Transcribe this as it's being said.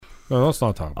No, that's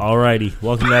not time. All righty.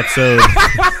 Welcome to episode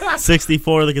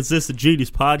 64 of the Consistent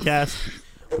JODI's podcast.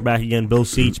 We're back again. Bill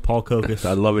Seach, Paul Kokas.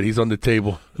 I love it. He's on the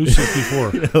table. Who's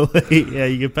 64? Yeah,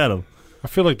 you can pet him. I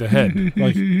feel like the head.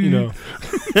 Like, you know.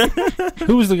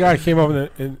 Who was the guy who came up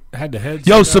and had the head?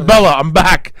 Yo, Sabella, I'm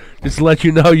back. Just to let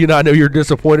you know, I know you're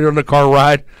disappointed on the car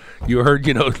ride. You heard,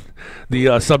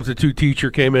 the substitute teacher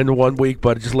came in 1 week,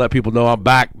 but just let people know I'm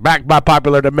back. Back by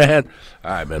popular demand.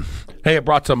 All right, man. Hey, I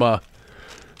brought some,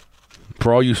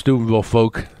 for all you Steubenville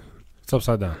folk. It's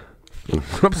upside down.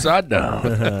 Upside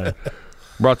down.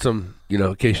 Brought some,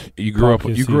 in case you grew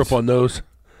up on those.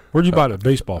 Where'd you buy the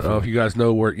baseball I don't know from? if you guys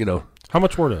know where, How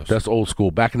much were those? That's old school.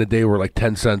 Back in the day, they were like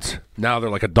 10 cents. Now they're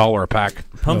like $1 a pack.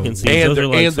 Pumpkin seeds. Those are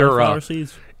like sunflower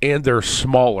seeds. And they're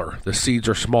smaller. The seeds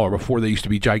are smaller. Before they used to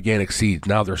be gigantic seeds.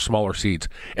 Now they're smaller seeds.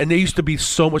 And they used to be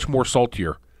so much more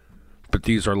saltier. But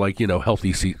these are like,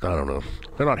 healthy seeds. I don't know.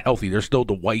 They're not healthy. They're still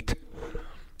the white.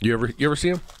 You ever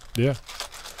see them? Yeah.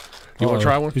 You want to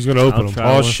try one? He's going to open them.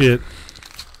 Oh, shit.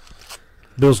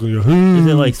 Bill's going to go, Is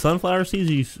it like sunflower seeds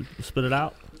or you spit it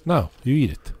out? No, you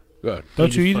eat it. Good.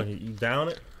 Don't you eat it? You down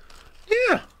it?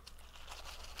 Yeah.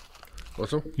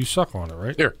 What's them? You suck on it,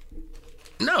 right? Here.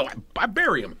 No, I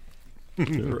bury them.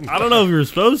 I don't know if you're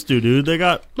supposed to, dude. They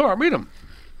got... No, I eat them.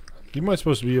 You might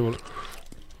supposed to be able to...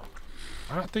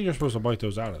 I don't think you're supposed to bite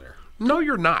those out of there. No,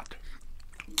 you're not.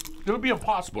 It would be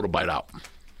impossible to bite out.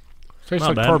 Tastes Not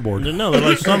like bad. cardboard. No, they're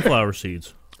like sunflower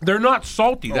seeds. They're not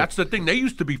salty. That's the thing. They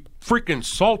used to be freaking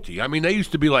salty. I mean, they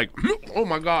used to be like, oh,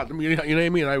 my God. I mean, you know what I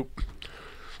mean?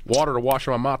 Water to wash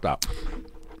my mouth out.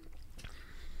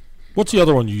 What's the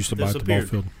other one you used to buy at the ball Disappeared.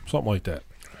 field? Something like that.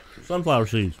 Sunflower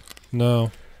seeds.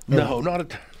 No. No, not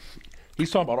at...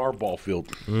 He's talking about our ball field.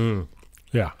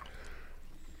 Yeah.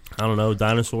 I don't know.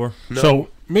 Dinosaur. No. So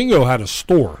Mingo had a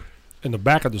store in the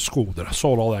back of the school that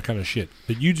sold all that kind of shit.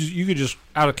 That you could just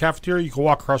out of the cafeteria, you could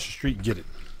walk across the street and get it.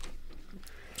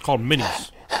 It's called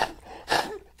Minis.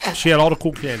 She had all the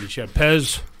cool candy. She had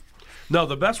Pez. No,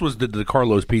 the best was the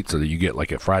Carlos pizza that you get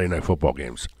like at Friday night football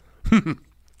games.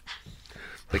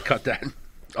 They cut that.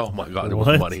 Oh, my God. It was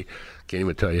What? money. Can't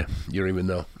even tell you. You don't even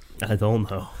know. I don't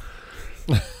know.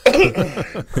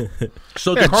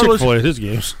 So Yeah, the Carlos... Chick-fil-A at his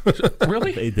games.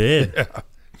 Really? They did.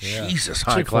 Jesus,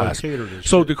 high Chick-fil-A class. catered his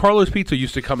So shit. the Carlos pizza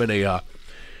used to come in a,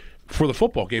 for the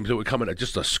football games, it would come in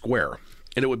just a square,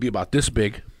 and it would be about this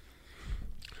big,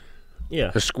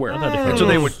 Yeah. a square. I've had the And so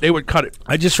they would cut it.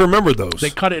 I just remember those. They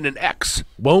cut it in an X.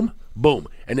 Boom, boom,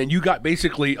 and then you got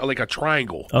basically like a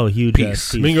triangle. Oh, huge Piece.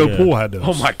 ass piece. Mingo yeah. Pool had those.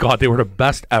 Oh my God, they were the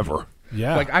best ever.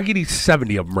 Yeah. Like I could eat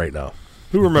 70 of them right now.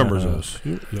 Who remembers those?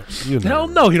 You know. Hell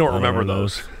no, he don't I don't remember remember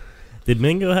those. Did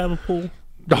Mingo have a pool?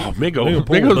 Oh, Mingo's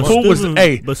Mingo pool was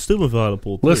But Steubenville had a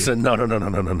pool, too. Listen, no.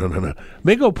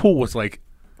 Mingo Pool was like,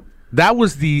 that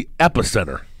was the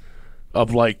epicenter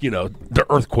of like, the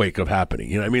earthquake of happening.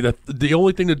 You know what I mean? The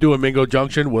only thing to do in Mingo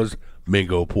Junction was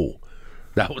Mingo Pool.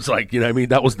 That was like,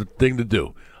 that was the thing to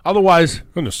do. Otherwise,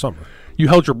 In the summer. you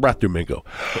held your breath through Mingo.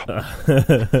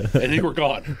 And you were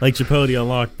gone. Like Chipotle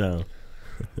on lockdown.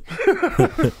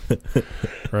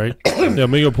 Right? Yeah,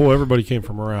 Mingo Pool, everybody came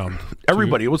from around.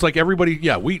 Everybody. It was like everybody,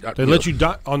 yeah. They let you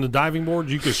on the diving board,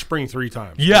 you could spring 3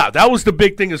 times. Yeah, that was the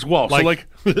big thing as well. So like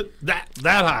that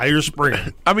high, you're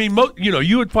springing. I mean,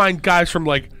 you would find guys from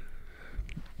like,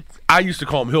 I used to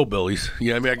call them hillbillies.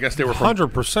 I mean, I guess they were from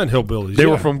 100% hillbillies. They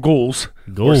were from Ghouls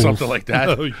or Ghouls. something like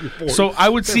that. No, you're bored. So I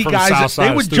would They're see from the guys, south side they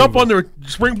of would jump on Steubenville. their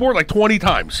springboard like 20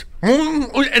 times.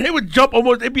 And they would jump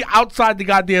almost, they'd be outside the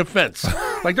goddamn fence.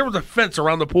 Like there was a fence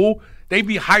around the pool. They'd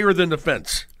be higher than the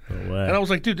fence. No way. And I was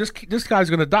like, dude, this guy's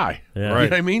going to die. Yeah. You know Right.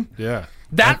 what I mean? Yeah.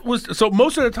 That was, so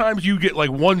most of the times you get like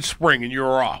one spring and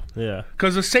you're off. Yeah.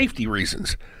 Because of safety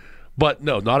reasons. But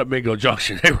no, not at Mingo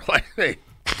Junction. They were like, hey,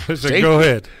 I said, go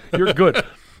ahead. you're good.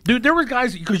 Dude, there were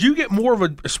guys, because you get more of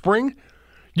a spring,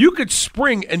 you could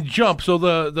spring and jump. So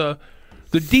the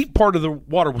deep part of the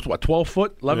water was what, 12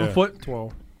 foot, 11 Yeah, foot?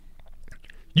 12.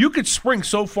 You could spring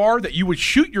so far that you would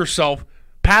shoot yourself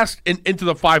past into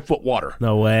the 5 foot water.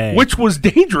 No way. Which was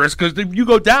dangerous because if you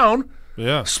go down,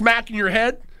 Yeah. smacking your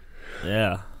head.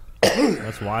 Yeah.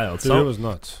 That's wild. Dude, it was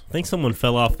nuts. I think someone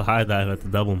fell off the high dive at the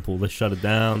Dublin pool. They shut it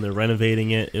down. They're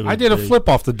renovating it. It was I did a big. flip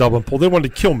off the Dublin pool. They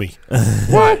wanted to kill me.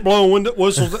 What? Blowing window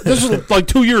whistles. This was like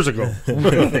 2 years ago.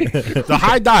 The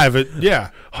high dive.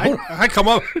 I come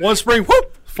up one spring.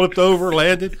 Whoop. Flipped over,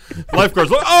 landed. Lifeguards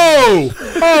like, oh,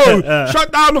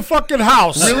 shut down the fucking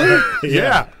house. Really?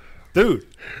 Yeah. Dude,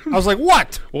 I was like,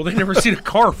 what? Well, they never seen a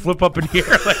car flip up in the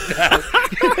air like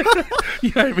that.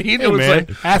 You know what I mean? Hey, It was man,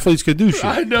 like, athletes could do shit.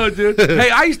 I know, dude.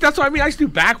 Hey, that's what I mean. I used to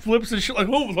do backflips and shit like,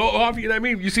 oh, off. You know what I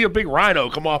mean? You see a big rhino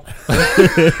come off,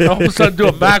 all of a sudden do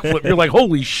a backflip. You're like,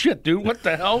 holy shit, dude! What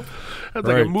the hell? That's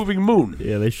like a moving moon.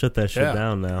 Yeah, they shut that shit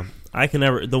down now. I can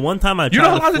never. The one time I tried You're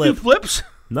not allowed to flip, to do flips?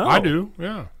 No, I do,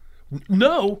 yeah.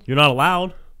 No. You're not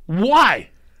allowed. Why?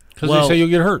 Because Well- they say you'll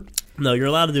get hurt. No, you're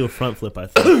allowed to do a front flip, I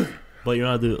think, but you're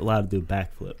not allowed to do a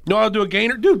back flip. No, I'll do a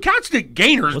gainer. Dude, cats did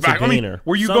gainers What's a back. I mean, gainer?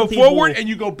 where you Some go people- forward and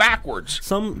you go backwards.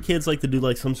 Some kids like to do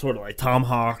like some sort of like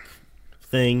tomahawk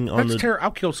thing on That's the. terrible.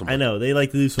 I'll kill someone. I know they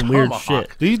like to do some weird Tomahawk.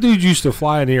 shit. These dudes used to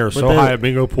fly in the air so then- high at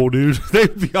bingo pool, dude.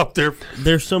 They'd be up there.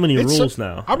 There's so many It's rules so-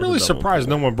 now. I'm really at the double surprised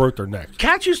pool. no one broke their neck.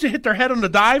 Cats used to hit their head on the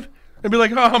dive and be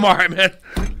like, oh, I'm all right, man.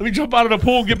 Let me jump out of the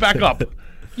pool and get back up.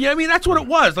 Yeah, I mean, that's what it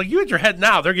was. Like, you hit your head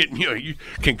now, they're getting,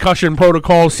 concussion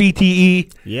protocol,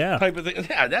 CTE Yeah. type of thing.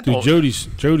 Yeah, that's Dude, all.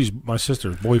 Jody's my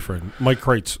sister's boyfriend, Mike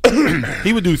Kreitz.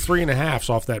 He would do 3.5s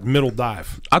off that middle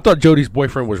dive. I thought Jody's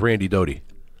boyfriend was Randy Doty.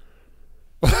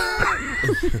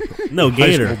 No High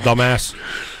gator. school dumbass.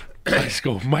 Let's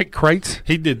go. Mike Kreitz.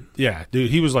 He did, yeah, dude.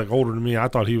 He was like older than me. I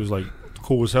thought he was like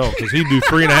cool as hell because he'd do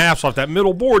 3.5s off that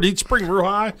middle board. He'd spring real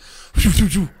high.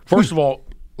 First of all,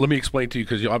 let me explain to you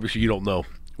because obviously you don't know.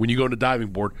 When you go to the diving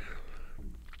board,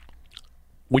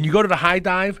 when you go to the high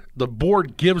dive, the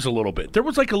board gives a little bit. There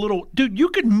was like a little, dude, you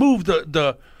could move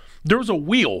there was a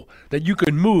wheel that you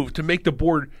could move to make the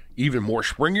board even more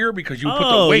springier because you put the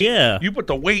Oh, weight. yeah. You put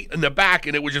the weight in the back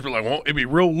and it would just be like, well, it'd be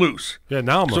real loose. Yeah,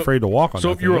 now I'm afraid to walk on So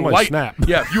that if thing. you were It might light, snap.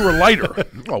 yeah, if you were lighter,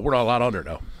 oh, we're not allowed under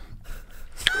now.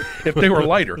 If they were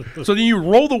lighter, so then you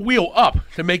roll the wheel up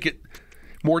to make it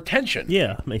more tension.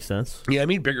 Yeah, makes sense. Yeah, I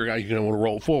mean, bigger guys, you're going to want to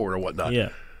roll forward or whatnot. Yeah.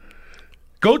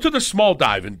 Go to the small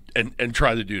dive and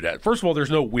try to do that. First of all,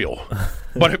 there's no wheel.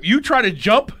 But if you try to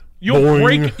jump, you'll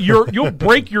Boing. you'll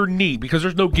break your knee because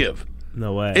there's no give.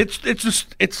 No way. It's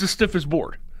the stiffest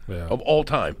board of all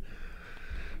time.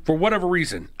 For whatever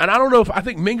reason. And I don't know I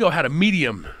think Mingo had a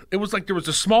medium. It was like there was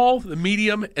a small, the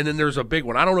medium, and then there's a big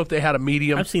one. I don't know if they had a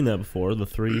medium. I've seen that before. The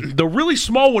 3. The really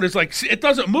small one is like, it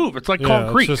doesn't move. It's like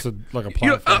concrete. It's just like a You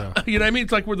know, platform. you know what I mean?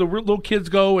 It's like where the little kids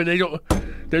go and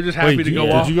they're just happy Wait, to go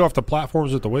did off. you go off the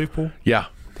platforms at the wave pool? Yeah.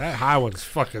 That high one's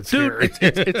fucking Dude, scary.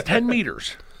 it's 10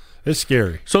 meters. It's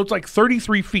scary. So it's like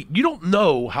 33 feet. You don't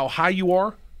know how high you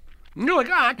are. And you're like,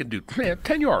 I can do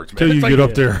 10 yards, man. Till you It's like, get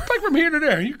up there. It's like from here to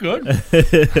there. You good.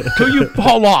 Till you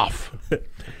fall off.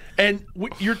 And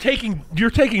you're taking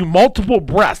multiple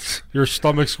breaths Your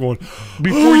stomach's going.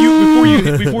 before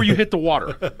you hit the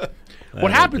water.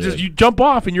 What happens good. is you jump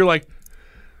off and you're like,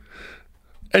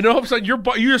 and all of a sudden you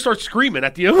just start screaming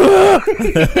at the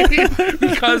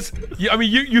because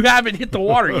you haven't hit the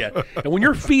water yet. And when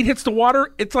your feet hits the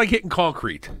water, it's like hitting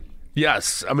concrete.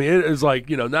 Yes, I mean it is like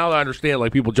now that I understand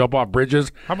like people jump off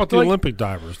bridges. How about the Like- Olympic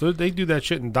divers? They do that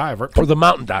shit and dive. Right? or the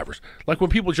mountain divers? Like when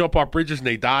people jump off bridges and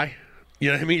they die. You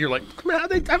know what I mean? You're like, man,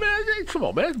 come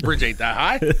on, man, the bridge ain't that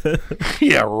high.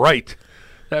 Yeah, right.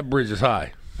 That bridge is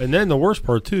high. And then the worst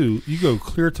part too, you go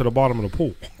clear to the bottom of the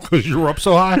pool because you were up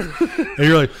so high, and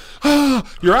you're like,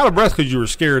 you're out of breath because you were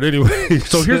scared anyway.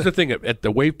 So here's the thing: at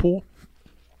the wave pool,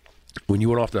 when you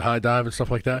went off the high dive and stuff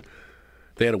like that,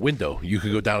 they had a window. You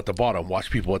could go down at the bottom,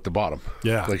 watch people at the bottom,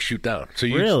 Yeah. like shoot down. So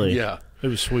you, Really? yeah. It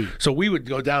was sweet. So we would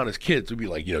go down as kids. We'd be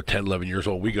like, 10, 11 years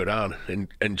old. We go down,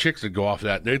 and chicks would go off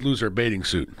that. And they'd lose their bathing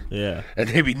suit. Yeah. And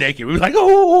they'd be naked. We'd be like,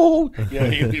 oh!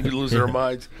 We'd lose their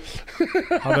minds.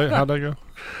 How'd that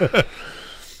go?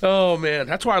 Oh, man.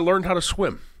 That's why I learned how to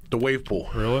swim, the wave pool.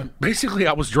 Really? Basically,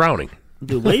 I was drowning.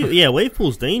 Dude, wave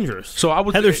pool's dangerous. So I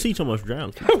was Heather Seach almost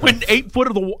drowned. when 8 foot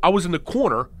of I was in the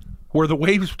corner where the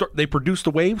waves they produce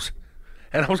the waves,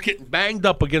 and I was getting banged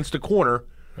up against the corner,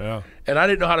 Yeah. and I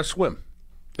didn't know how to swim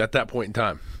at that point in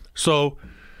time. So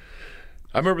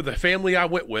I remember the family I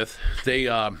went with, they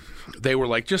were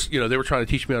like, just they were trying to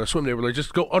teach me how to swim. They were like,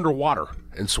 just go underwater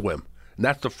and swim. And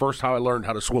that's the first how I learned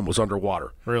how to swim was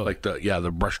underwater. Really? Like the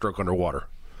breaststroke underwater.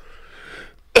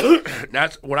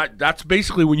 That's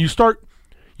basically when you start.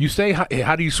 You say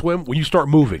how do you swim when you start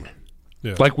moving?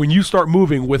 Yeah. Like when you start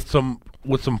moving with some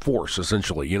force,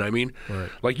 essentially. You know what I mean? Right.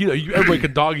 Like everybody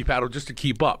can doggy paddle just to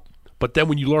keep up, but then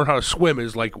when you learn how to swim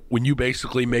is like when you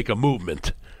basically make a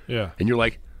movement, Yeah. and you're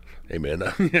like, hey man,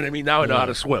 you know what I mean? Now I know how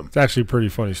to swim. It's actually a pretty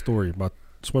funny story about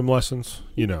swim lessons.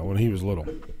 When he was little,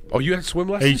 Oh, you had swim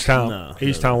lessons?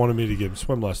 H-Town wanted me to give him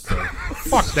swim lessons.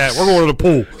 Fuck that. We're going to the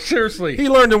pool. Seriously? He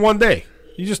learned in one day.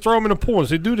 You just throw them in a pool and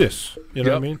say, "Do this." You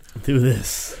know what I mean? Do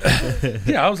this.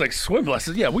 Yeah, I was like, swim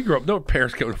lessons. Yeah, we grew up. No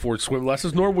parents could afford swim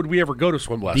lessons, nor would we ever go to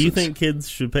swim lessons. Do you think kids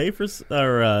should pay for,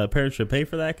 or parents should pay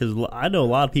for that? Because I know a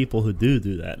lot of people who do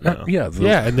that now.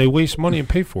 Yeah, and they waste money and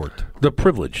pay for it. The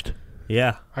privileged.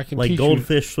 Yeah, I can like teach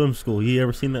Goldfish Swim School. You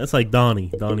ever seen that? It's like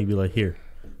Donnie. Donnie be like, here.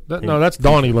 No, that's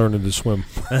Donnie learning to swim.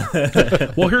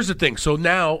 Well, here's the thing. So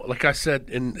now, like I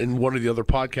said in one of the other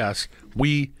podcasts,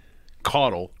 we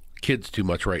coddle kids too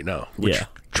much right now. Which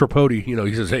Tripodi,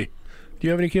 he says, "Hey, do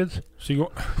you have any kids?" So you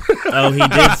go, Oh, he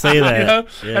did say that.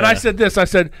 Yeah. And I said this. I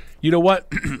said, you know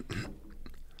what?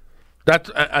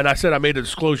 And I said I made a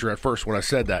disclosure at first when I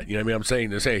said that. You know what I mean? I'm saying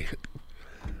this. Hey,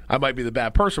 I might be the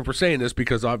bad person for saying this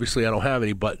because obviously I don't have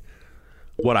any, but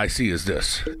what I see is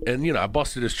this. And, I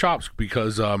busted his chops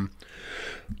because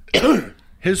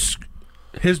his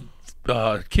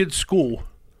kid's school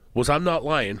was, I'm not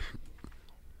lying,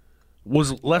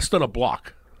 was less than a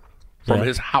block from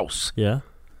his house. Yeah.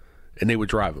 And they would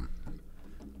drive him.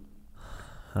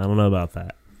 I don't know about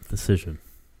that decision.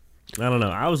 I don't know.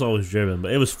 I was always driven,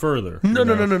 but it was further. No.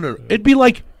 It'd be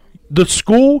like the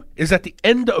school is at the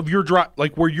end of your drive,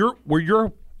 like where your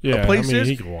place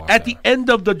is, at the end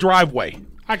of the driveway.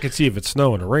 I could see if it's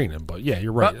snowing or raining, but yeah,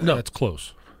 you're right. No, that's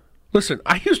close. Listen,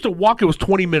 I used to walk. It was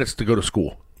 20 minutes to go to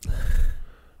school.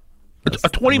 A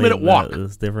 20-minute walk. It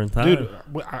was different time. Dude,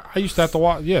 I used to have to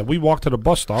walk. Yeah, we walked to the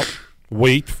bus stop,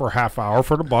 wait for a half hour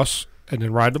for the bus, and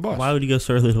then ride the bus. Why would you go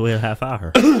so early to wait a half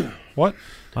hour? What?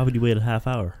 Why would you wait a half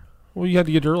hour? Well, you had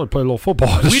to get there early and play a little football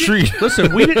on the street.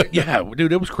 Listen, we didn't. Yeah,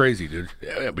 dude, it was crazy, dude.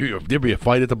 There'd be a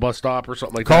fight at the bus stop or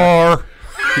something like that. Car.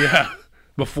 Yeah,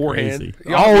 beforehand.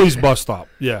 Always bus stop.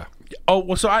 Yeah. Oh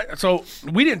well, so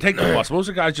we didn't take the bus. Most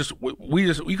of the guys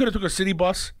you could have took a city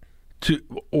bus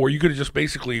or you could have just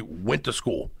basically went to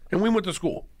school, and we went to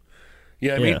school.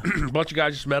 Yeah, I mean, a bunch of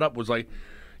guys just met up. Was like,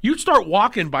 you'd start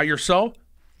walking by yourself.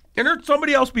 And there'd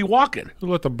somebody else be walking. Who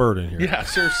let the bird in here? Yeah,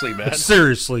 seriously, man.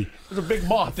 Seriously. There's a big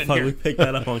moth in Fuck, here. we picked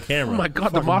that up on camera. Oh, my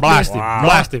God, the moth. Blast him. Wow.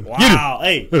 Blast him. Wow.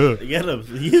 Hey, get him.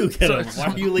 You get him. Why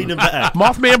are you leaning back?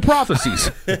 Mothman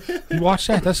Prophecies. You watch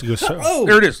that? That's a good show. Oh.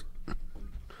 There it is.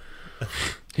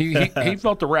 He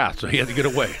felt the wrath, so he had to get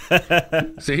away.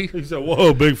 See? He said,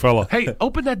 whoa, big fella. Hey,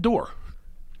 open that door.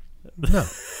 No.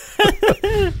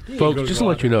 Folks, just to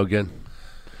let you know again,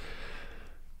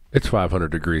 it's 500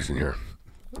 degrees in here.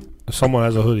 Someone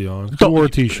has a hoodie on. Who wore a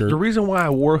T-shirt? The reason why I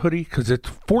wore a hoodie, because it's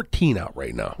 14 out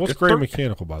right now. What's Gray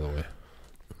Mechanical, by the way?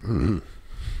 Mm-hmm.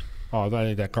 Oh, that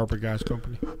ain't that Carpet Guys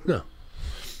company? No.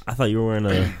 I thought you were wearing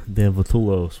a Dan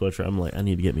Vitullo sweatshirt. I'm like, I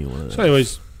need to get me one of those. So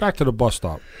anyways, back to the bus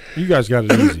stop. You guys got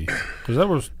it easy. Because that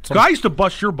was... I used to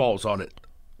bust your balls on it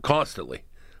constantly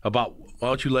about... Why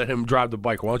don't you let him drive the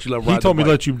bike? Why don't you let him ride the bike? He told me to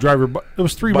let you drive your bike. It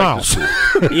was 3 miles.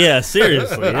 Yeah,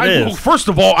 seriously. It is. First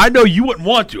of all, I know you wouldn't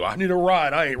want to. I need a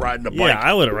ride. I ain't riding the bike. Yeah,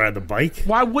 I would ride the bike.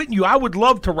 Why wouldn't you? I would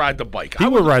love to ride the bike. He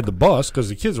would ride the bus because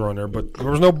the kids were on there, but there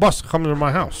was no bus coming to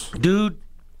my house. Dude,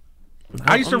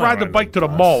 I used to ride the bike to the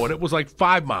mall, and it was like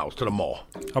 5 miles to the mall.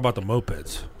 How about the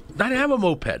mopeds? I didn't have a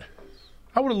moped.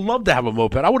 I would have loved to have a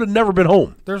moped. I would have never been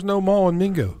home. There's no mall in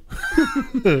Mingo.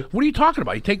 What are you talking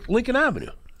about? You take Lincoln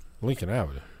Avenue. Lincoln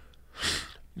Avenue?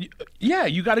 Yeah,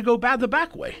 you got to go the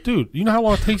back way. Dude, you know how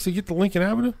long it takes to get to Lincoln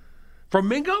Avenue? From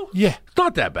Mingo? Yeah. It's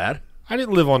not that bad. I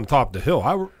didn't live on the top of the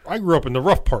hill. I grew up in the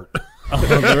rough part.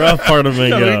 The rough part of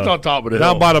Mingo. No, it's on top of the hill.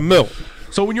 Down by the mill.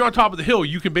 So when you're on top of the hill,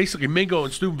 you can basically Mingo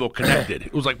and Steubenville connected.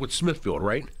 It was like with Smithfield,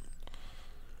 right?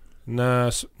 No.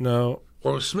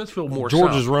 Or was Smithfield more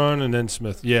George's south? Run and then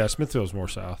Smith. Yeah, Smithfield's more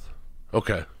south.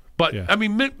 Okay. But, yeah. I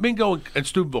mean, Mingo and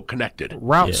Steubenville connected.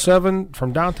 Route 7,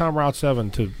 from downtown Route 7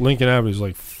 to Lincoln Avenue is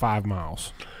like 5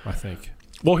 miles, I think.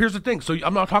 Well, here's the thing. So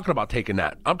I'm not talking about taking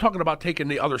that. I'm talking about taking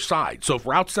the other side. So if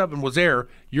Route 7 was there,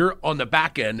 you're on the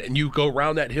back end, and you go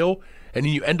around that hill, and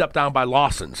then you end up down by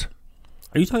Lawson's.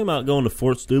 Are you talking about going to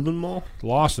Fort Steuben Mall?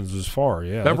 Lawson's is far,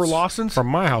 yeah. Remember Lawson's? From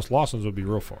my house, Lawson's would be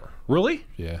real far. Really?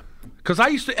 Yeah. Because I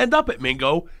used to end up at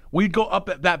Mingo. We'd go up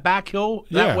at that back hill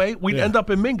that way. We'd end up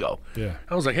in Mingo. Yeah.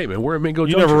 I was like, hey, man, we're in Mingo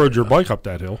You Junction. never rode your bike up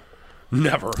that hill.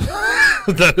 Never.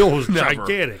 That hill was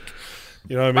gigantic.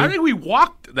 You know what I mean? I think we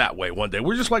walked that way one day.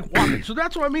 We're just like walking. So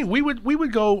that's what I mean. We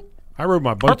would go. I rode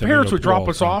my bike. Our to parents Mingo would drop all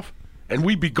us the time. off, and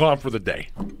we'd be gone for the day.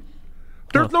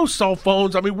 There's no cell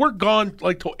phones. I mean, we're gone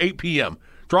like till 8 p.m.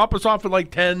 Drop us off at like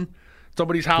 10,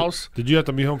 somebody's house. Did you have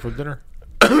to be home for dinner?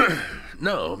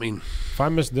 No, I mean, if I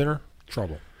missed dinner,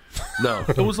 trouble. No,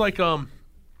 it was like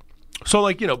so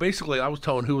like basically I was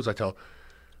telling who was I telling,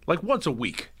 like once a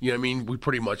week. You know what I mean? We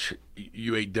pretty much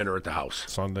you ate dinner at the house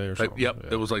Sunday or like, something. Yep,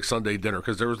 it was like Sunday dinner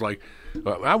because there was like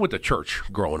I went to church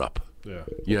growing up. Yeah,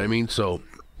 you know what I mean. So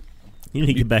You need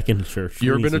to get back into church.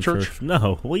 You ever need been to some church?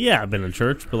 No. Well, yeah, I've been to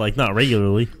church, but like not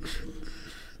regularly.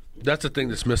 That's the thing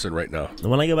that's missing right now.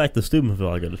 And when I go back to Steubenville,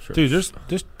 I go to church. Dude,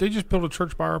 they just built a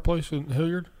church by our place in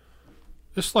Hilliard.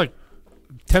 It's like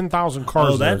 10,000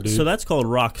 cars there, dude. So that's called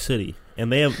Rock City,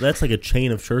 and that's like a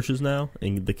chain of churches now,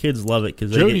 and the kids love it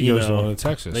because JODI goes on in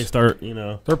Texas. They start,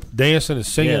 they're dancing and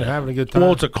singing and having a good time.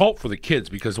 Well, it's a cult for the kids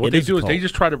because what they do is a they cult.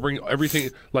 just try to bring everything,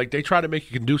 like they try to make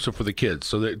it conducive for the kids.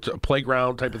 So it's a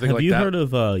playground type of thing Have like you that. heard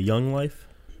of Young Life?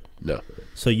 No.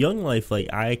 So Young Life,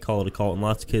 like I call it a cult, and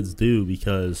lots of kids do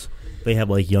because they have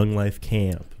like Young Life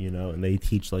camp, and they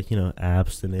teach like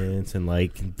abstinence and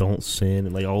like don't sin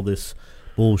and like all this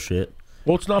bullshit.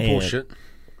 Well, it's not bullshit.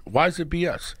 Why is it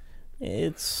BS?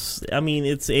 It's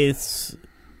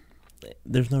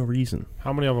there's no reason.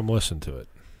 How many of them listen to it?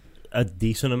 A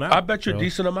decent amount. I bet you a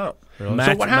decent amount. Really?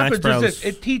 So what happens is this: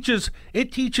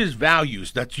 it teaches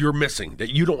values that you're missing, that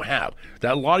you don't have,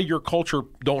 that a lot of your culture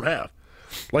don't have.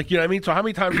 Like, you know what I mean? So how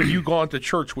many times have you gone to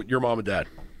church with your mom and dad?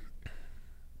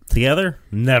 Together?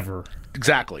 Never.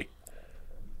 Exactly.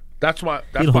 That's my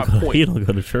You point. don't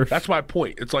go to church. That's my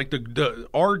point. It's like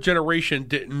our generation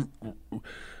didn't.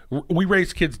 We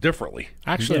raised kids differently.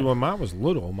 Actually, when I was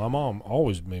little, my mom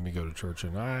always made me go to church,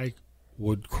 and I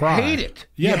would cry. Hate it.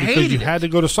 Yeah, You because hated you it. had to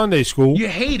go to Sunday school. You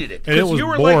hated it, And it was you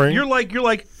were boring. Like you're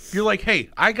like, hey,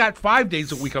 I got 5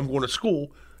 days a week. I'm going to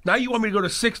school. Now you want me to go to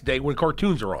 6th day when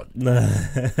cartoons are on?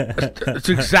 It's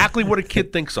exactly what a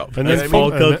kid thinks of. And You then, know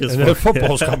what I mean? and then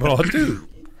football's coming on too,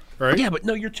 right? Yeah, but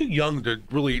no, you're too young to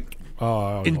really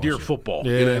Oh, endear football.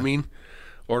 Yeah. You know what I mean?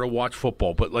 Or to watch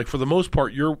football. But like for the most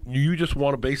part, you just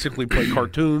want to basically play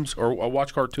cartoons or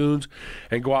watch cartoons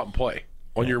and go out and play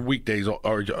on your weekdays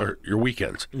or your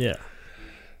weekends. Yeah.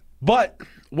 But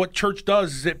what church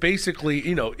does is it basically,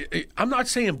 I'm not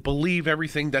saying believe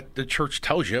everything that the church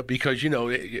tells you because,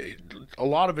 a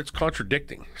lot of it's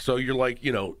contradicting. So you're like,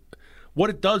 what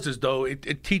it does is, though,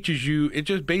 it teaches you, it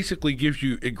just basically gives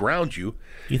you, it grounds you.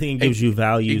 You think it gives you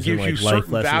values It gives and you like life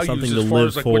certain lessons, values something as to far live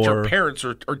as like for. what your parents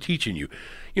are teaching you.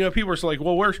 People are like,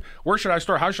 well, where should I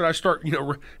start? How should I start?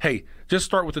 Hey, just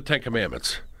start with the 10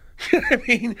 Commandments. You know what I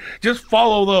mean? Just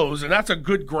follow those, and that's a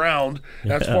good ground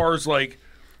as far as like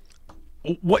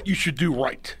what you should do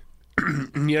right. You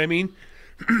know what I mean?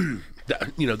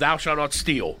 Thou shalt not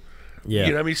steal. Yeah. You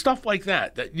know what I mean? Stuff like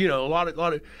that. That a lot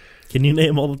of. Can you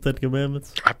name all the 10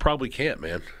 Commandments? I probably can't,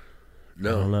 man. I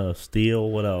don't know. Steal.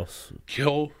 What else?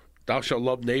 Kill. Thou shalt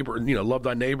love neighbor. Love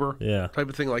thy neighbor. Yeah. Type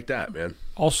of thing like that, man.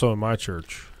 Also, in my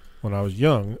church, when I was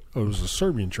young, it was a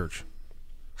Serbian church.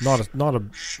 Not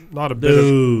a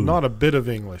bit of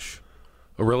English.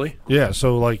 Oh, really? Yeah,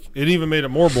 so like it even made it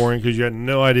more boring because you had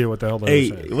no idea what the hell they were Hey,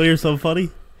 saying. what here's so funny?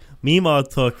 Mima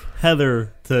took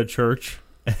Heather to church,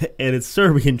 and it's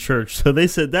Serbian church. So they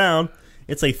sit down.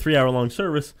 It's like 3-hour-long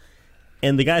service,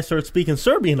 and the guy starts speaking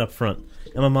Serbian up front.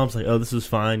 And my mom's like, "Oh, this is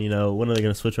fine. When are they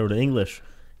going to switch over to English?"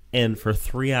 And for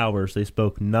 3 hours, they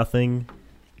spoke nothing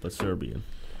but Serbian.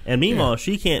 And Mima,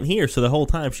 she can't hear, so the whole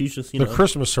time she's just The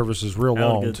Christmas service is real having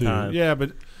a long good too. time. Yeah,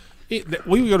 but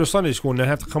we would go to Sunday school and they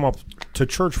have to come up to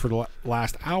church for the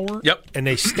last hour. Yep. And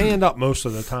they stand up most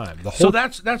of the time. The whole So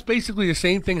that's basically the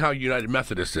same thing how United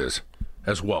Methodist is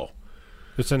as well.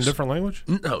 it's in a different language.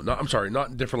 No, I'm sorry, not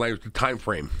in different language. The time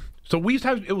frame. So we used to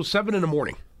have it was 7 in the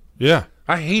morning. Yeah,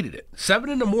 I hated it. 7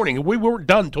 in the morning, and we weren't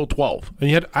done until 12.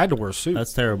 and I had to wear a suit.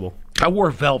 That's terrible. I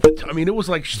wore velvet. I mean, it was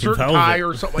like shirt Velvet. tie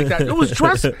or something like that. It was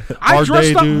dress. I Hard dressed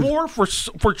day, up dude. more for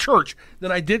church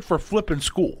than I did for flipping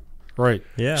school. Right.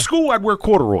 Yeah. School, I'd wear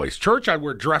corduroys. Church, I'd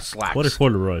wear dress slacks. What are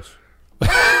corduroys?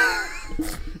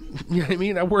 You know what I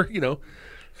mean? I wear, You don't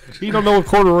know what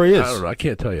corduroy is. I don't know. I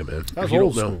can't tell you, man. That's If you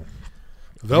old don't know. school.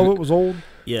 Velvet was old.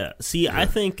 Yeah. See, I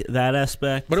think that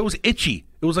aspect. But it was itchy.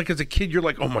 It was like as a kid, you're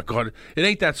like, oh my god, it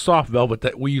ain't that soft velvet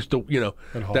that we used to,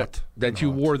 And hot. that And you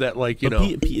hot. wore that like,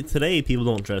 But today, people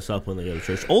don't dress up when they go to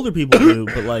church. Older people do,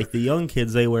 but like the young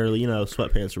kids, they wear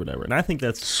sweatpants or whatever. And I think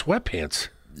that's sweatpants.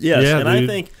 yes. Yeah, and I dude.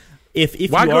 think if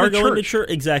Why you go are to going to church? church,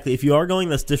 exactly. If you are going,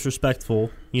 that's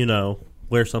disrespectful.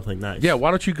 Wear something nice. Yeah,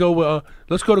 why don't you go?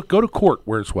 Let's go to court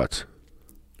wearing sweats.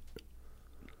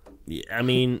 Yeah, I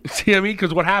mean, See what I mean?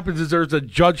 Because what happens is there's a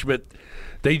judgment.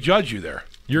 They judge you there.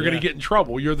 You're going to get in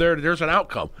trouble. You're there. There's an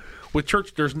outcome. With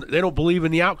church, they don't believe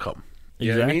in the outcome.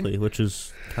 You know what I exactly, mean? which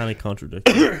is kind of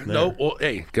contradictory. No. Well,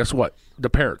 hey, guess what? The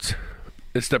parents.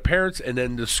 It's the parents, and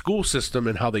then the school system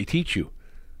and how they teach you.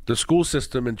 The school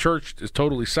system and church is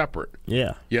totally separate.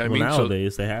 Yeah. Yeah, I Well, mean, so-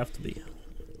 nowadays they have to be.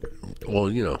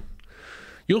 Well,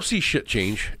 you'll see shit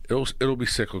change. It'll be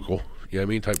cyclical. You know what I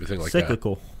mean? Type of thing like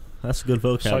Cyclical. That's a good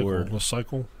vocab Cycle. word. The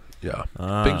cycle. that.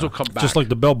 Yeah. Things will come back. Just like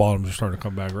the bell bottoms are starting to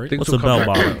come back, right? Things What's will a come bell back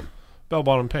bottom? around.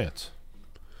 bell-bottom pants.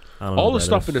 I don't know All what the that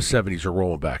stuff is. in the 70s are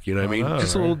rolling back. You know what I mean? know,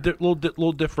 Just right? a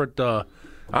little different.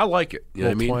 I like it. You know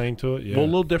what I mean? Twang to it, yeah. Well, a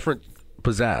little different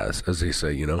pizzazz, as they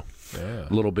say. You know, Yeah.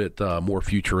 a little bit more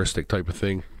futuristic type of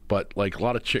thing. But like a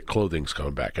lot of chick clothing's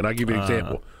coming back. And I'll give you an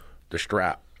example: the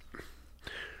strap.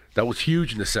 That was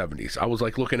huge in the 70s. I was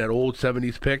like looking at old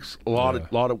 70s pics. A lot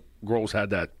of girls had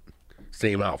that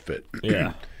same outfit.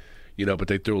 Yeah. You know, but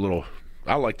they threw a little.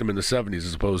 I liked them in the 70s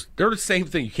as opposed. They're the same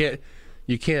thing.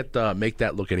 You can't make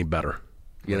that look any better.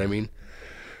 You know what I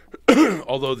mean?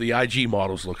 Although the IG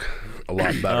models look a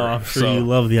lot better. Oh, I'm sure you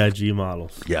love the IG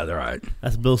models. Yeah, they're all right.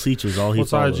 That's Bill Seach is all he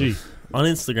What's follows. IG? On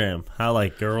Instagram. I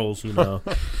like girls, you know.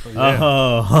 Yeah.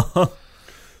 Oh.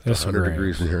 That's 100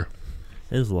 degrees in here.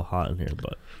 It is a little hot in here,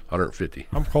 but 150.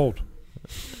 I'm cold.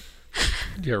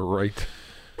 Yeah, right.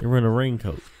 you're wearing a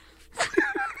raincoat.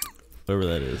 Whatever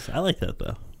that is. I like that,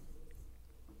 though.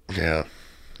 Yeah,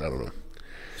 I don't know.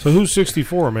 So who's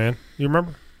 64, man? You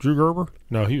remember? Drew Gerber?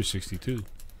 No, he was 62.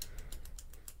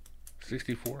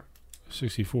 64.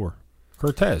 64.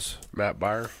 Cortez. Matt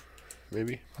Byer,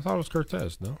 maybe. I thought it was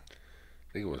Cortez, no?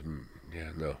 I think it was. Yeah,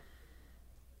 no.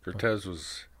 Cortez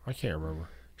was. I can't remember.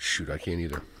 Shoot, I can't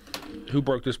either. Who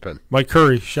broke this pen? Mike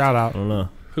Curry, shout out. I don't know.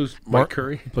 Who's Mike Mark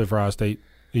Curry? He played for Ohio State.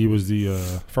 He was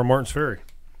the from Martins Ferry.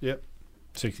 Yep.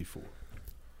 64.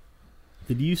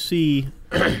 Did you see?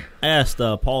 I asked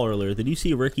Paul earlier. Did you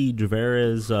see Ricky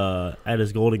Gervais at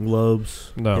his Golden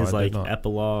Globes? No, his I did not.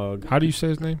 epilogue. How do you say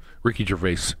his name? Ricky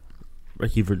Gervais.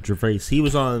 Ricky Gervais. He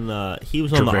was on. He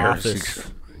was on The Gervais.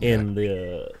 Office in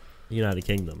the United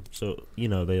Kingdom. So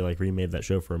they like remade that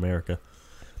show for America.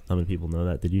 How many people know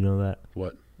that? Did you know that?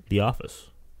 What? The Office.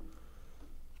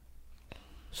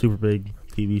 Super big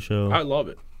TV show. I love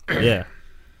it. Yeah.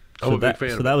 I'm a big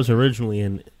fan. So that was originally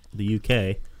in the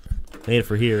UK. Made it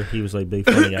for here. He was like big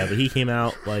funny guy, but he came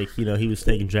out like he was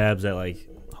taking jabs at like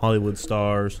Hollywood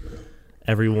stars.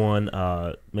 Everyone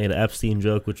made an Epstein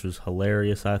joke, which was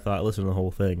hilarious. I thought. Listen to the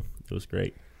whole thing. It was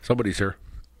great. Somebody's here.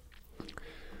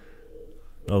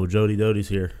 Oh, Doty's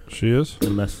here. She is?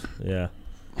 Yeah.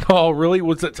 Oh, really?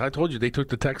 What's that? I told you they took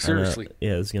the text And, seriously.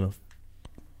 yeah, it's gonna.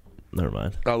 Never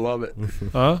mind. I love it.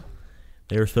 Huh?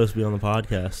 They were supposed to be on the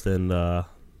podcast, and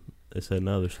they said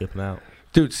no. They're skipping out.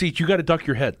 Dude, Seach, you got to duck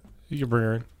your head. You can bring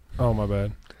her in. Oh, my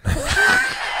bad.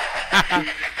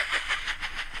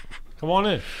 Come on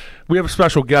in. We have a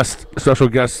special guest. Special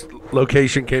guest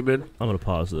location came in. I'm gonna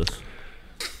pause this.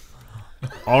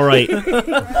 All right,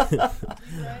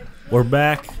 we're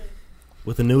back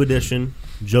with a new edition.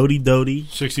 JODI DOTY.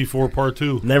 64 part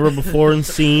 2. Never before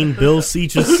seen. Bill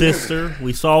Seach's sister.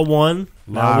 We saw one.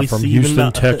 Live from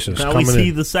Houston, Texas. Now we Coming see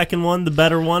in. the second one, the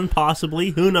better one,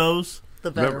 possibly. Who knows? The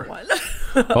better one.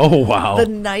 Oh, wow. The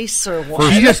nicer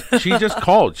one. She just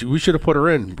called. We should have put her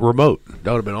in remote.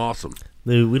 That would have been awesome.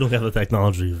 Dude, we don't have the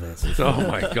technology advances. Oh,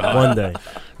 my God. One day.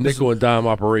 Nickel and dime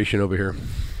operation over here.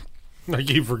 I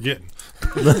keep forgetting.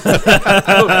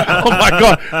 Oh, my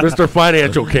God. Mr.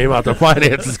 Financial came out. The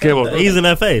finances came out. He's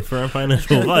an FA for our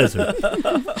financial advisor.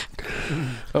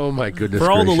 Oh, my goodness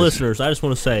For all the gracious. listeners, I just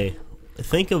want to say,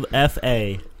 think of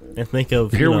FA and think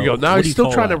of Here we go. Now what do he's you still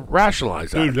call trying to that?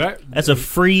 rationalize that. Dude, That's a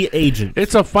free agent.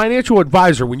 It's a financial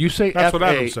advisor. When you say That's FA, what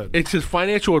Adam said. it's his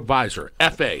financial advisor.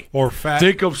 FA. or fat.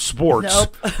 Think of sports.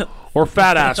 Nope. Or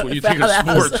fat ass when you think of Fat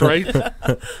ass. sports, right?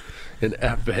 An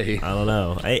FA. I don't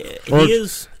know. Or He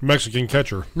is. Mexican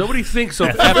catcher. Nobody thinks of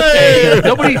FA.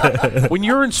 Nobody. When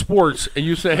you're in sports and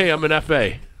you say, "Hey, I'm an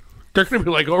FA," they're going to be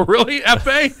like, "Oh, really?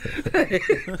 FA?"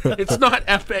 It's not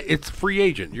FA. It's free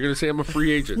agent. You're going to say, "I'm a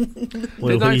free agent." What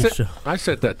Didn't do you say, I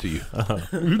said that to you.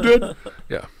 You did?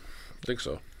 Yeah, I think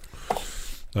so.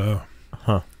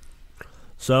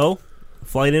 So,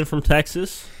 flight in from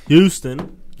Texas,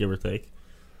 Houston, give or take,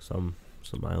 some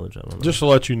mileage. I don't know. Just to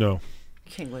let you know,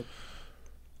 Kingwood.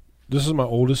 this is my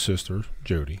oldest sister,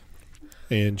 Jody,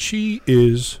 and she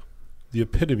is the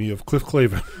epitome of Cliff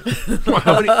Clavin.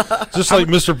 Just like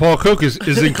Mr. Paul Cook is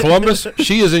in Columbus,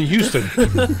 she is in Houston.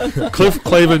 Cliff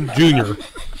Clavin Jr.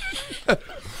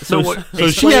 So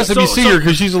she has to be senior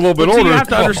because she's a little bit But see, older. you have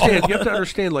to understand. You have to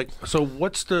understand. Like, so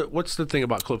what's the thing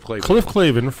about Cliff Clavin? Cliff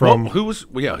Clavin from Who was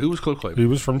Cliff Clavin? he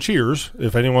was from Cheers.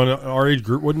 If anyone in our age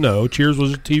group would know, Cheers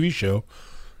was a TV show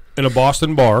in a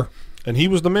Boston bar, and he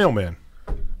was the mailman.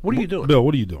 What are you doing? Bill,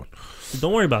 what are you doing?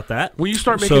 Don't worry about that. When you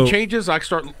start making So- changes,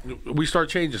 we start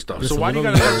changing stuff. Listen, So why do we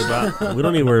you don't got need to to worry about- We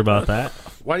don't need to worry about that.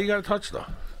 Why do you got to touch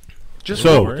stuff? Just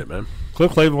So- roll with it, man.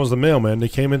 Cliff Clavin was the mailman. They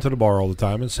came into the bar all the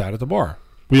time and sat at the bar.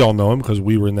 We all know him because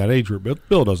we were in that age group.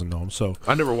 Bill doesn't know him. So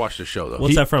I never watched the show though.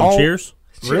 What's that from? all- Cheers?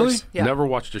 Really? Cheers. Yeah. Never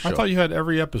watched the show. I thought you had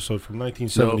every episode from No,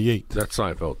 1978. that's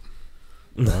Seinfeld.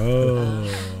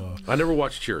 Oh. I never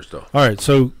watched Cheers though. All right,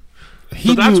 so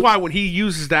So that's knew- why when he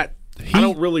uses that, I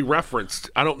don't really reference.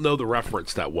 I don't know the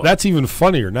reference that well. That's even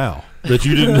funnier now that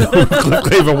you didn't know who Cliff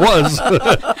Clavin was.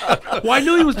 Well, I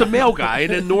knew he was the male guy,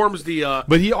 and then Norm's the.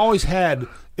 But he always had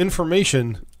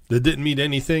information that didn't mean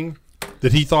anything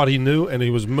that he thought he knew, and he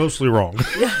was mostly wrong.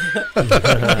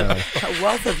 A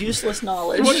wealth of useless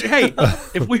knowledge. Well, hey,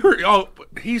 if we were,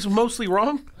 he's mostly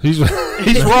wrong, He's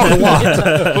wrong a lot.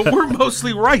 but we're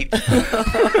mostly right.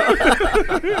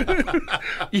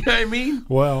 You know what I mean?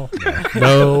 Well,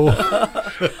 no.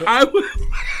 I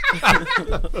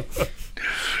would.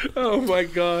 Oh my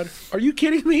God! Are you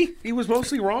kidding me? He was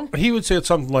mostly wrong. He would say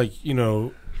something like,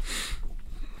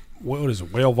 what is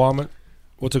it, whale vomit?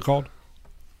 What's it called?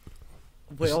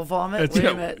 Whale vomit? It's, Wait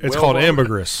a minute. it's Whale called vomit.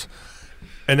 ambergris.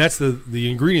 And that's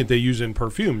the ingredient they use in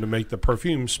perfume to make the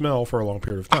perfume smell for a long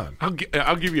period of time. I'll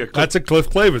give you a. Clip. That's a Cliff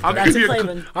Clavin I'll thing. give That's you a a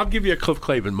Clavin. I'll give you a Cliff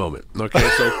Clavin moment. Okay,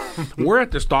 so we're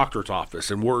at this doctor's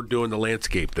office and we're doing the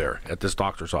landscape there at this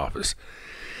doctor's office,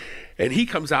 and he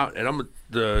comes out and I'm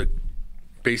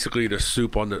basically the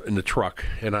soup in the truck,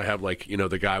 and I have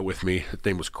the guy with me. His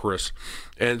name was Chris,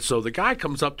 and so the guy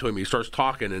comes up to him. He starts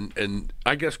talking, and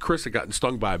I guess Chris had gotten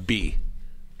stung by a bee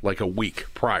like a week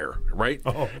prior, right?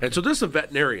 Oh. And so this is a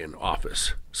veterinarian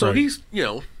office. So Right. he's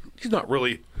not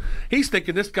really. He's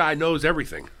thinking this guy knows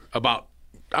everything about.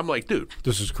 I'm like, dude.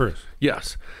 This is Chris.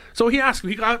 Yes. So he asked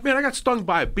me, man, I got stung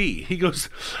by a bee. He goes,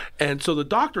 and so the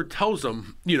doctor tells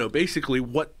him, basically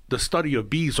what the study of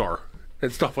bees are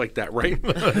and stuff like that, right?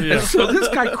 And so this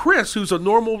guy, Chris, who's a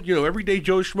normal, everyday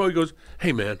Joe Schmo, he goes,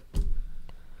 hey, man,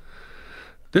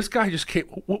 this guy just came.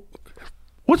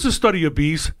 What's the study of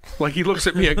bees? Like, he looks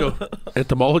at me, I go,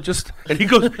 entomologist? And he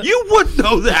goes, you would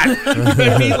know that. You know what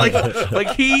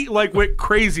I mean? He went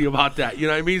crazy about that. You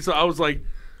know what I mean? So I was like,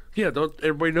 yeah, don't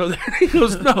everybody know that? He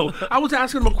goes, no. I was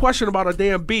asking him a question about a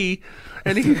damn bee,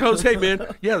 and he goes, hey, man,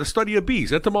 yeah, the study of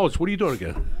bees. Entomologist, what are you doing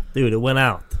again? Dude, it went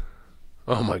out.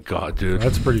 Oh, my God, dude.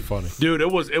 That's pretty funny. Dude,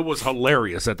 it was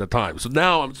hilarious at the time. So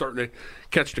now I'm starting to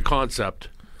catch the concept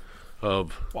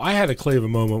of... Well, I had a Clavin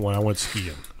moment when I went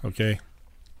skiing, okay?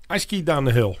 I skied down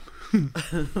the hill.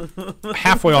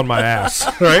 Halfway on my ass,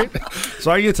 right? So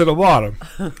I get to the bottom,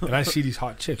 and I see these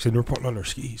hot chicks, and they're putting on their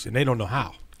skis, and they don't know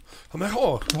how. I'm like,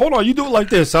 hold on, you do it like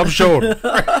this. I'm showing them.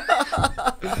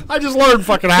 I just learned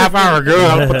fucking a half hour ago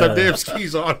how to put them damn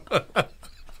skis on.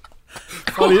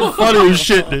 funny as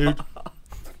shit, dude.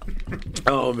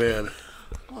 Oh, man.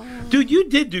 Dude, you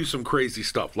did do some crazy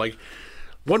stuff. Like,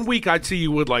 one week I'd see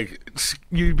you with,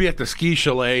 you'd be at the ski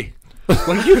chalet.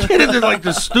 Like, you get into,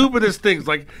 the stupidest things.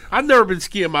 Like, I've never been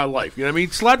skiing in my life. You know what I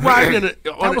mean? Sled riding.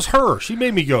 That was her. She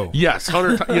made me go. Yes,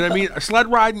 100 times. You know what I mean? Sled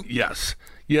riding, yes.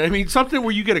 You know what I mean? Something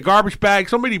where you get a garbage bag,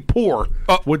 somebody poor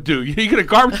would do. You get a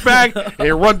garbage bag and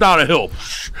you run down a hill.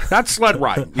 That's sled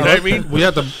riding. You know what I mean? We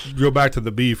have to go back to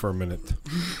the bee for a minute.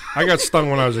 I got stung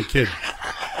when I was a kid.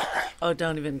 Oh,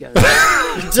 don't even go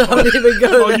there. Don't even go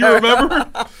there. Oh, you remember?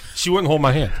 She wouldn't hold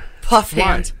my hand Puff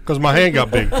hand. because my hand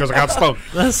got big because I got stung.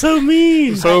 That's so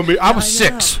mean. So I was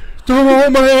 6. Don't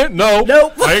hold my hand. No.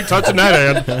 Nope. I ain't touching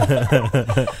that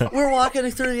hand. We're walking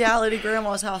through the alley to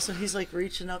Grandma's house, and he's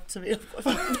reaching up to me.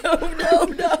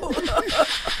 No.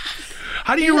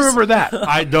 How do you remember that?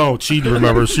 I don't. She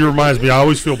remembers. She reminds me. I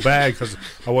always feel bad because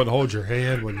I wouldn't hold your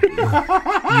hand when you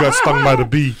got stung by the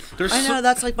bee. I know,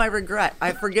 that's my regret.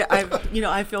 I forget.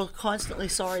 I feel constantly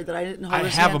sorry that I didn't hold I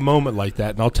his have hand. a moment like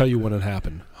that, and I'll tell you when it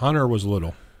happened. Hunter was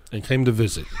little and came to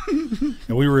visit,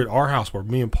 and we were at our house where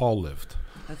me and Paul lived.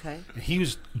 Okay. And he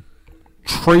was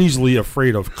crazily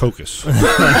afraid of Cocos.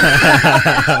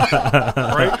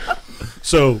 Right?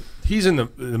 So he's in the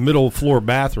middle floor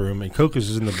bathroom, and Cocos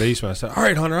is in the basement. I said, all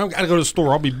right, Hunter, I've got to go to the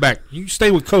store. I'll be back. You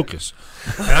stay with Cocos.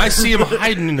 And I see him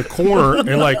hiding in the corner,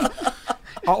 and like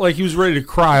he was ready to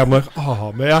cry. I'm like,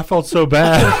 oh, man, I felt so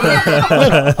bad.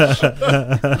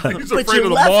 He's But afraid you of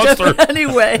the left monster. him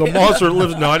anyway. The monster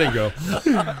lives. No, I didn't go.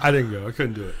 I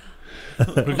couldn't do it.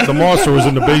 The monster was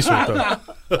in the basement,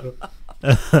 though.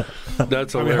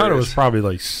 That's I mean, Hunter was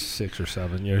probably 6 or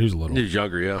 7. Yeah, he was little. He's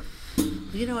younger, yeah.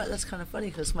 You know what? That's kind of funny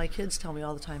because my kids tell me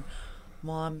all the time,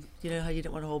 Mom, you know how you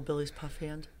didn't want to hold Billy's puff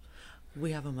hand?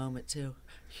 We have a moment, too.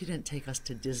 You didn't take us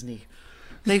to Disney.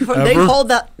 They hold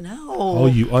that. No. Oh,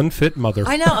 you unfit mother.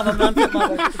 I know. I'm an unfit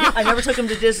mother. I never took him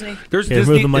to Disney. There's Okay,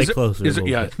 Disney. move the mic is it- closer is a it-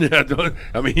 little yeah, don't-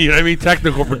 I mean, you know what I mean?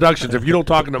 Technical productions. If you don't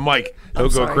talk in the mic, he'll go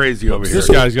sorry. crazy over here. This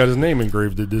guy's got his name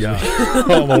engraved at Disney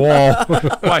on the wall.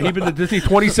 Why? He's been to Disney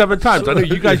 27 times. I know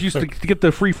you guys used to get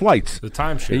the free flights. The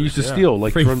timeshare. They used to steal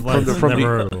like Free from flights, the never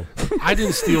heard of them. I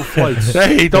didn't steal flights.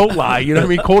 Hey, don't lie. You know what I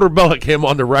mean? Coulter Bellick came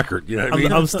on the record. You know what I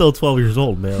mean? I'm still 12 years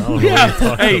old, man. I don't know what you're Yeah.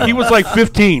 talking Hey, he was like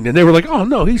 15, and they were like, "Oh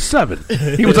no, he's 7."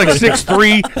 He was like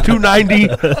 6'3", 290. You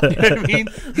know what I mean?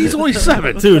 He's only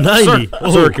 7.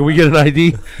 290. Sir, can we get an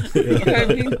ID? You know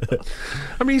what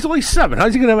I mean, he's only 7.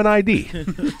 How's he gonna have an ID?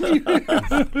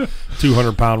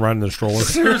 200-pound riding the stroller.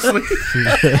 Seriously.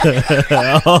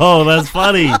 Oh, that's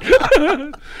funny.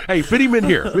 Hey, fit him in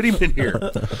here. Fit him in here.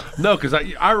 No, because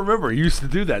I remember he used to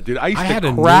do that, dude. I used I to had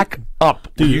a crack up.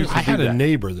 when he Dude, used to I do had a that.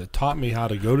 neighbor that taught me how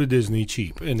to go to Disney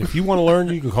cheap. And if you want to learn,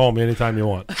 you can call me anytime you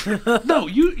want. No,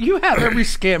 you have every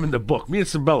scam in the book. Me and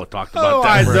Sabella talked about Oh,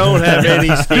 that. I don't have any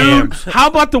Dude, scams. how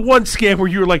about the one scam where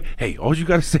you were like, "Hey, all you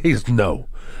got to say is no.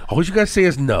 All you got to say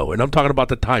is no," and I'm talking about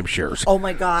the timeshares. Oh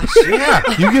my gosh. Yeah,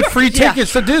 you get free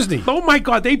tickets to Disney. Oh my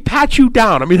God, they pat you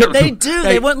down. I mean, They do.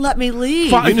 Hey, They wouldn't let me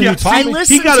leave. fi- You know who yeah, taught see, me?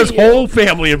 he got to his you. whole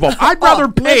family involved. I'd rather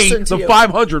pay listen to the you.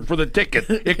 $500 for the ticket.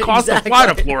 It costs to fly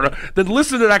to Exactly. Florida than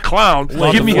listen to that clown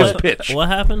Well, give me the his flight- pitch. What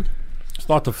happened? It's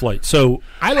not the flight. So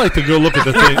I like to go look at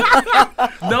the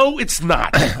thing. No, it's not.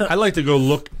 I like to go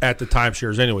look at the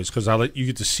timeshares anyways because you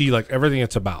get to see like everything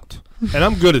it's about. And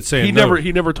I'm good at saying He no.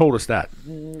 never told us that.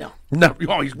 No. No,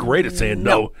 oh, he's great at saying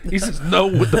no. He says no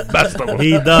with the best of them.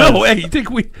 He does. No, hey, you think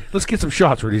let's get some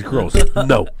shots for these girls?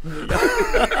 No.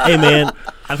 Hey, man,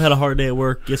 I've had a hard day at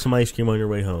work. Get some ice cream on your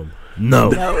way home. No.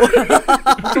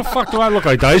 What the fuck do I look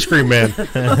like? The ice cream man.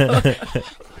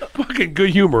 Fucking good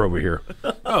humor over here.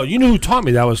 Oh, you know who taught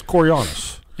me that was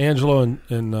Coriolis. Angelo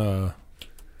and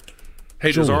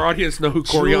Hey, does our audience know who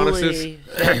Coriolis is?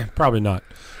 Julie. probably not.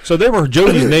 So they were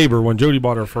Jody's neighbor when Jody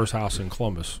bought her first house in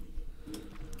Columbus.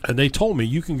 And they told me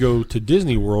you can go to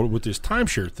Disney World with this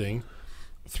timeshare thing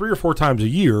 3 or 4 times a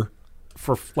year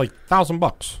for like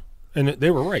 $1,000. And they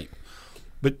were right.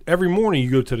 But every morning you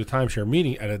go to the timeshare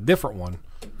meeting at a different one,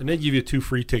 and they give you 2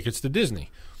 free tickets to Disney.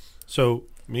 So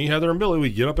me, Heather, and Billy, we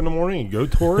get up in the morning and go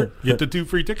tour it, get the 2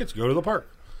 free tickets, go to the park.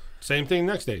 Same thing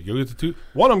next day. Go get the 2.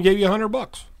 One of them gave you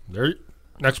 $100. There.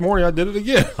 Next morning I did it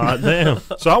again. Hot damn.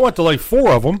 So I went to like 4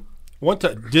 of them. Went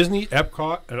to Disney,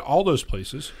 Epcot, and all those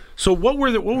places. So what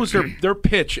was their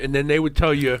pitch? And then they would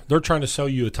tell you. They're trying to sell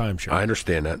you a timeshare. I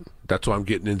understand that. That's why I'm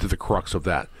getting into the crux of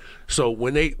that. So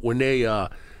when they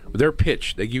their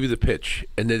pitch, they give you the pitch,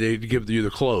 and then they give you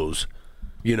the close,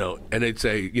 and they'd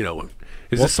say,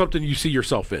 is this something you see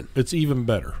yourself in? It's even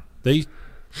better. They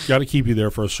got to keep you there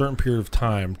for a certain period of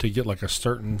time to get like a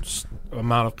certain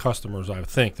amount of customers. I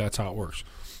think that's how it works.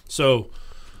 So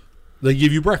they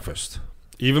give you breakfast.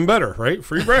 Even better, right?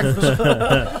 Free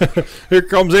breakfast. Here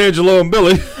comes Angelo and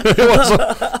Billy. He wants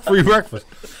a free breakfast.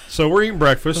 So we're eating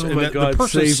breakfast. Oh and my the God,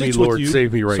 person save sits me, with Lord, you.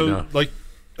 save me right So, now. Like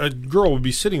a girl would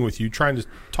be sitting with you trying to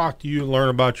talk to you and learn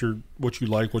about what you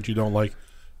like, what you don't like.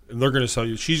 And they're going to sell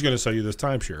you. She's going to sell you this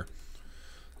timeshare.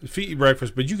 They feed you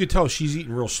breakfast, but you can tell she's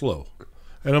eating real slow.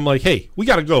 And I'm like, hey, we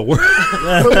got to go. We're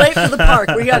late for the park.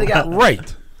 We got to go.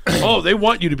 Right. Oh, they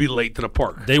want you to be late to the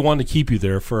park. They want to keep you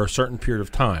there for a certain period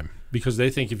of time because they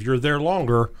think if you're there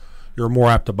longer, you're more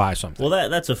apt to buy something. Well,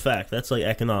 that's a fact. That's like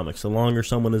economics. The longer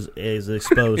someone is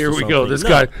exposed Here to we go. something- This No.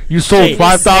 guy, you sold Hey,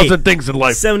 5,000 hey, things in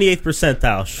life. 78th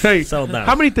percentile. Hey, Settle down.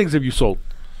 how many things have you sold?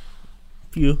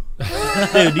 Few.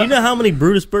 Dude, do you know how many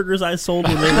Brutus burgers I sold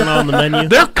when they went on the menu?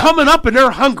 They're coming up and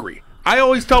they're hungry. I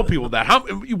always tell people that.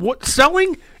 What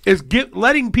selling is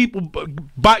letting people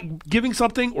buy, giving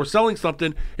something or selling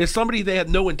something is somebody they had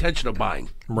no intention of buying.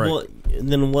 Right. Well,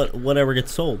 then whatever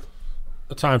gets sold.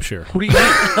 A timeshare. What do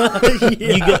you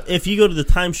mean? If you go to the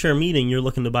timeshare meeting, you're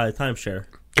looking to buy a timeshare.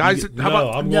 Guys, No, how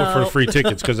about I'm going for No. the free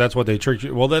tickets because that's what they trick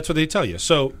you. Well, that's what they tell you.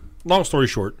 So, long story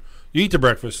short, you eat the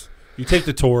breakfast, you take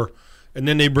the tour, and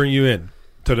then they bring you in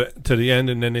to the end,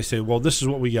 and then they say, "Well, this is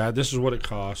what we got. This is what it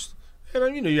costs."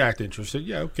 And you act interested.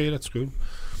 Yeah, okay, that's good.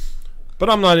 But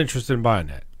I'm not interested in buying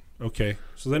that. Okay,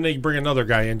 so then they bring another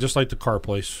guy in, just like the car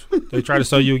place. They try to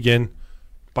sell you again.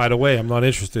 By the way, I'm not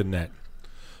interested in that.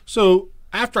 So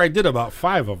after I did about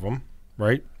 5 of them,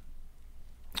 right,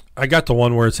 I got to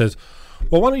one where it says,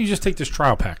 well, why don't you just take this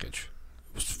trial package?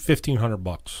 It was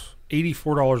 $1,500,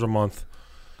 $84 a month.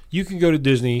 You can go to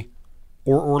Disney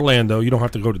or Orlando. You don't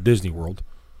have to go to Disney World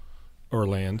or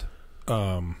Land.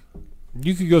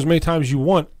 You can go as many times as you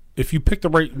want. If you pick the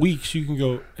right weeks, you can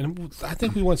go. And I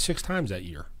think we went 6 times that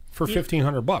year for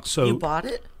 $1,500. So You bought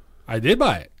it? I did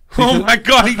buy it. Oh my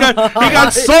God, he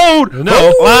got sold.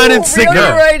 No. Line and sinker.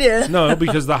 Right in. No,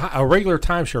 because a regular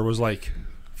timeshare was like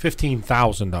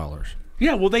 $15,000.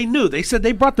 Yeah, well, they knew. They said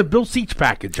they brought the Bill Seach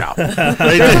package out. They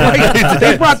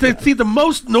They brought the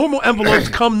most normal envelopes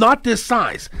come not this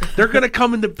size. They're going to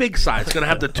come in the big size. It's going to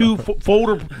have the two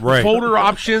folder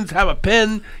options, have a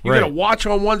pen. You got a watch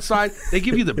on one side. They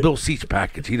give you the Bill Seach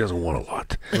package. He doesn't want a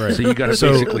lot. Right. So you got to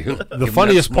So basically. the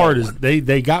funniest part is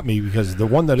they got me because the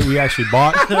one that we actually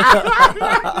bought,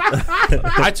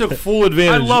 I took full I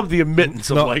advantage. love the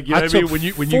admittance of No, like, you know what I mean? When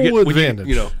you full get, advantage.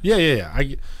 you know. Yeah.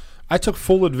 I took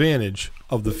full advantage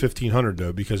of the 1,500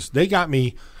 though because they got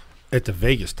me at the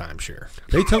Vegas timeshare.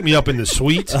 They took me up in the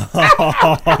suite, and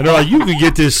they're like, "You can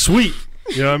get this suite."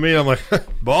 You know what I mean? I'm like,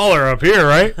 "Baller up here,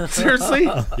 right?" Seriously?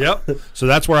 Yep. So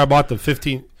that's where I bought the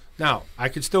 15. Now I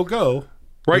could still go.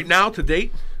 Right now, to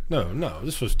date? No,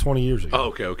 this was 20 years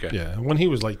ago. Oh, okay. Yeah, when he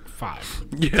was like 5.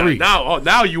 Yeah, 3.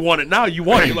 now you want it. Now you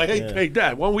want it. You're like, hey,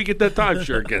 Dad, why don't we get that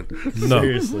timeshare again? No.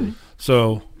 Seriously.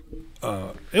 So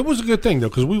it was a good thing though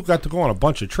because we got to go on a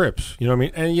bunch of trips. You know what I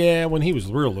mean? And yeah, when he was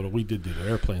real little, we did do the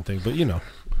airplane thing. But you know,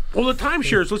 Well, the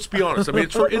timeshares, let's be honest. I mean,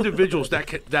 it's for individuals that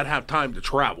have time to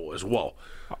travel as well.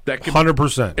 That can,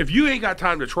 100%. if you ain't got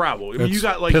time to travel, I mean, you It's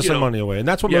got like pissing money away, and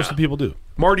that's what most of the people do.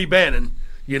 Marty Bannon,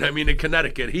 you know what I mean, in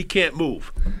Connecticut, he can't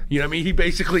move. You know what I mean?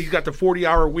 He's got the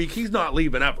 40-hour week. He's not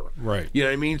leaving ever. Right. You know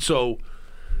what I mean? So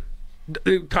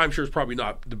timeshare is probably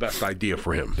not the best idea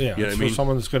for him. Yeah, You know it's what I for mean?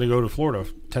 someone that's going to go to Florida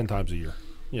 10 times a year.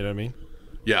 You know what I mean?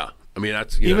 Yeah. I mean,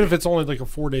 that's Even if it's only like a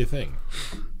 4-day thing.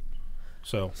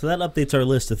 So So that updates our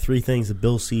list of 3 things that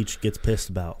Bill Seach gets pissed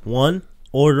about. 1,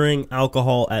 ordering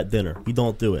alcohol at dinner. You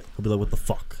don't do it. He'll be like, "What the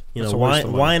fuck? You That's know, a waste of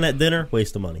money. wine at dinner?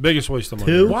 Waste of money." biggest waste of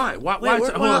money. 2, Why? Why?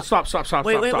 Wait, Hold on. Stop.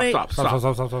 Wait.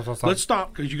 Stop. Let's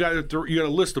stop because you got a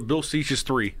list of Bill Seach's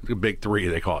 3, the big 3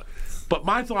 they call it. But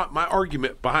my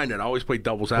argument behind it, I always play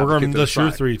devil's advocate. We're going to the list your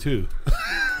side. 3 too. I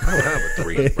don't have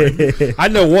a 3. I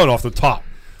know one off the top.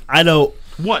 I know.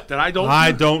 What? That I don't?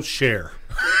 I don't share.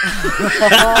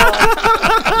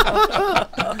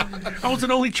 I was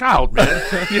an only child, man.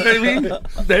 You know what I mean?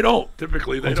 They don't.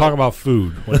 Typically, they I'm don't. talking about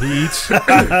food. When he eats,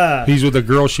 he's with a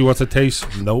girl she wants to taste.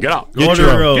 Nope. Get out. Get Order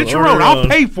your your own. own. Get your Order own. your I'll own.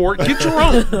 pay for it. Get your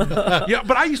own. Yeah,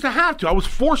 but I used to have to. I was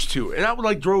forced to, and that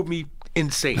like drove me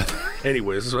insane.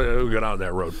 Anyways, we'll get on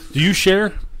that road. Do you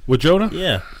share with Jonah?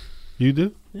 Yeah. You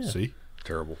do? Yeah. See?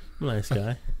 Terrible. Nice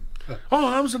guy. Oh,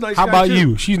 I was a nice How guy about too.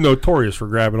 you? She's notorious for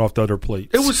grabbing off the other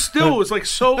plates. It was like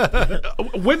so.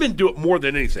 Women do it more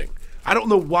than anything. I don't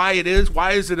know why it is.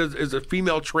 Why is it as a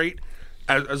female trait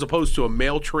as opposed to a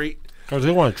male trait? Because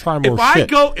they want to try more If I shit.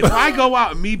 go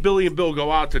out and me, Billy, and Bill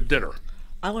go out to dinner,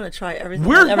 I want to try everything.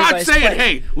 we're on not everybody's saying, plate.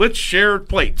 "Hey, let's share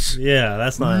plates." Yeah,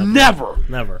 that's not happening. Never.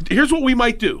 Never. Here's what we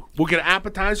might do. We'll get an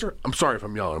appetizer. I'm sorry if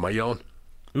I'm yelling. Am I yelling?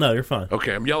 No, you're fine.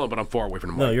 Okay, I'm yelling, but I'm far away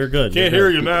from the mic. No, you're good. Can't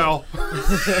You're hear good. you now.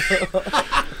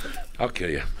 I'll kill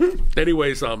you.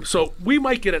 Anyways, so we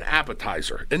might get an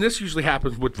appetizer, and this usually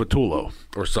happens with Vitullo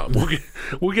or something.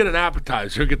 We'll get an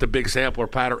appetizer, we'll get the big sampler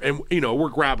platter, and we're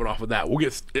grabbing off of that. We'll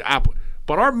get apple.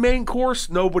 But our main course,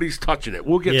 nobody's touching it.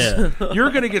 We'll get. Yeah.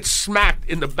 You're gonna get smacked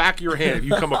in the back of your hand if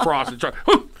you come across and try.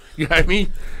 You know what I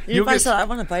mean? If I said I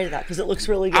want to bite of that because it looks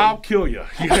really good. I'll kill you.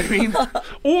 You know what I mean?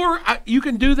 Or you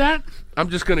can do that. I'm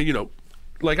just gonna,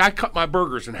 like I cut my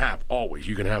burgers in half. Always,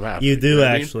 you can have half. You of it, do know what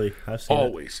I mean? actually. I've seen it.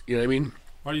 Always. You know what I mean?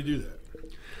 Why do you do that?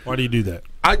 Why do you do that?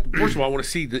 First of all, I want to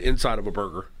see the inside of a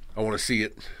burger. I want to see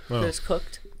it. That it's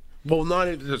cooked. Well, not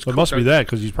if it's It must be that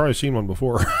because he's probably seen one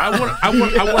before. I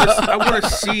want to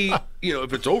see,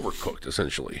 if it's overcooked,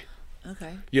 essentially.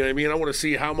 Okay. You know what I mean? I want to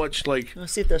see how much, like, You want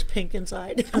to see if there's pink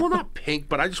inside? well, not pink,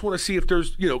 but I just want to see if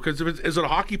there's, because is it a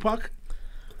hockey puck?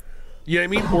 You know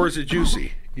what I mean? Or is it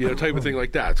juicy? Type of thing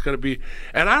like that. It's going to be,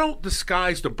 and I don't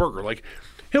disguise the burger. Like,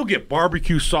 he'll get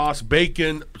barbecue sauce,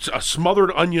 bacon,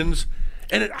 smothered onions,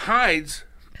 and it hides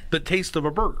the taste of a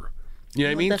burger. You know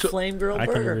what I mean? That So flame grilled I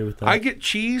can burger. agree with that. I get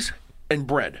cheese and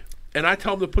bread, and I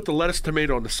tell them to put the lettuce,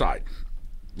 tomato on the side.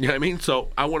 You know what I mean? So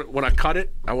when I cut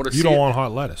it, I want to see You don't it. want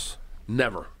hot lettuce.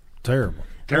 Never. Terrible.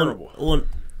 Terrible.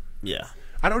 Yeah.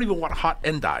 I don't even want hot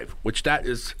endive, which that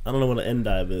is I don't know what an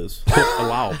endive is.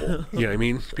 allowable. You know what I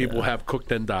mean? People have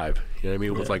cooked endive. You know what I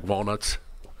mean? With like walnuts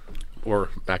or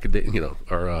macadamia,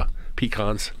 or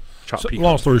pecans. Chopped pecans.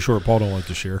 Long story short, Paul don't like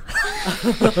to share.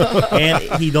 And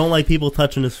he don't like people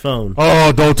touching his phone.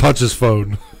 Oh, don't touch his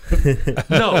phone.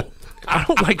 No, I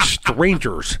don't like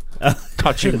strangers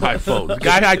touching my phone. The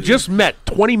guy I just met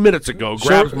 20 minutes ago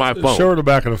grabs my phone. Show her the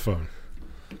back of the phone.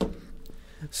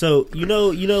 So you know,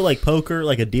 like poker,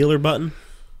 like a dealer button.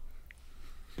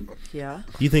 Yeah.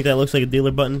 Do you think that looks like a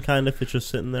dealer button, kind of? If it's just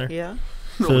sitting there. Yeah.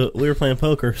 So we were playing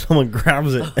poker. Someone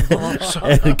grabs it,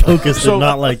 and Cocos did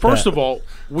not like first that. of all,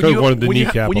 when Coke you, wanted to when, you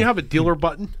kneecap when you him. have a dealer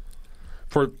button,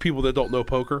 for people that don't know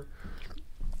poker,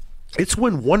 it's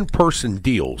when one person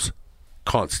deals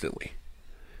constantly.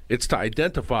 It's to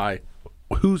identify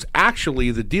who's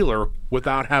actually the dealer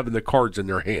without having the cards in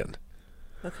their hand.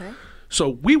 Okay. So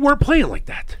we weren't playing like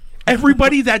that.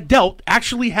 Everybody that dealt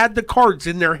actually had the cards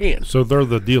in their hand. So they're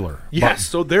the dealer. Yes,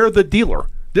 so they're the dealer.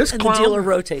 This And clown, the dealer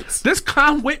rotates. This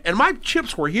clown went, and my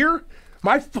chips were here.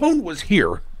 My phone was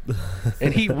here,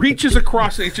 and he reaches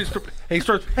across and he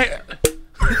starts. Hey,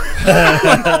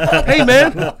 hey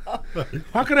man,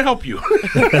 how can I help you?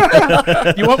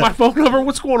 You want my phone number?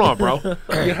 What's going on, bro? You know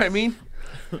what I mean?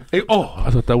 Hey, I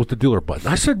thought that was the dealer button.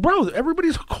 I said, bro,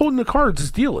 everybody's holding the cards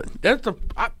is dealing.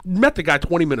 I met the guy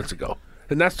 20 minutes ago,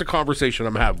 and that's the conversation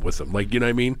I'm having with him. Like, you know what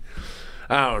I mean?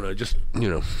 I don't know, just,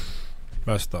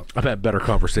 Messed up. I've had better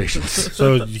conversations.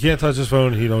 So you can't touch his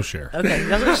phone. He don't share. Okay,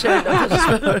 doesn't share.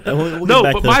 Doesn't share. We'll No, get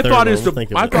back but to my third thought one. is We'll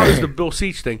think of my it. thought is the Bill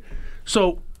Seach thing.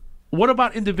 So, what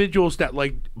about individuals that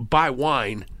like buy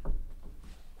wine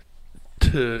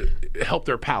to help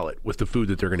their palate with the food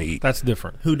that they're going to eat? That's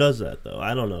different. Who does that though?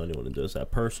 I don't know anyone who does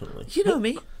that personally. You know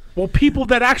me. Well, people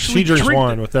that actually She drinks drink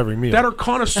wine it, with every meal. that are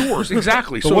connoisseurs,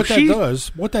 exactly. But So what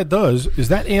if that does is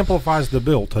that amplifies the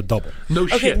bill to double. no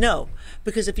Okay, shit. no,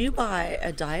 because if you buy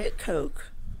a Diet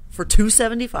Coke for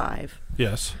 $2.75,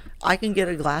 Yes. I can get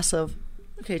a glass of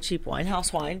cheap wine,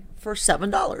 house wine, for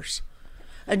 $7.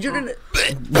 And you're gonna.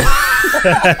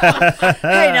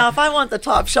 Hey, now if I want the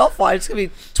top shelf wine, it's gonna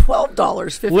be $12,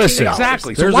 $15. Listen,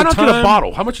 Exactly. So There's why a not get a time-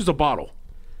 bottle? How much is a bottle?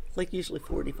 Like usually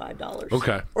 $45.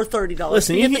 Okay. Or $30.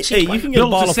 Listen, You you get can, the cheap hey, one. you can get a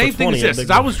Bill, bottle the same for thing 20. as in a this. big Is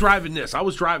I one. was driving this. I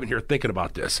was driving here thinking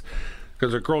about this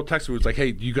because a girl texted me was like,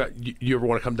 "Hey, you ever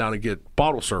want to come down and get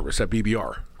bottle service at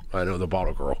BBR?" I know the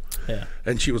bottle girl. Yeah.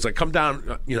 And she was like, "Come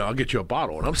down. I'll get you a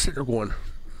bottle." And I'm sitting there going,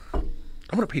 "I'm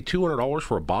going to pay $200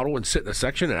 for a bottle and sit in a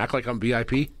section and act like I'm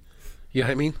VIP." You know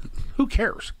what I mean? Who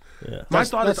cares? Yeah. My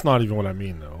thought That's is, not even what I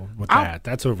mean though. With that,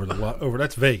 that's over.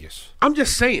 That's Vegas. I'm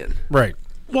just saying. Right.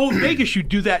 Well, in Vegas, you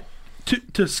do that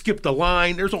to skip the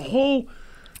line. There's a whole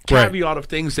Right. caveat of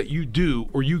things that you do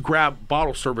or you grab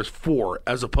bottle service for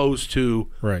as opposed to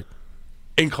Right.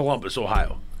 in Columbus,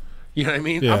 Ohio. You know what I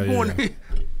mean? Yeah, I'm yeah, going.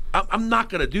 I'm not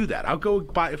going to do that. I'll go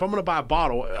buy if I'm going to buy a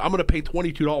bottle. I'm going to pay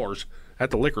 $22 at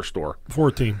the liquor store.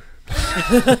 14.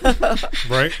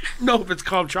 Right. No, if it's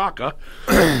Kamchatka.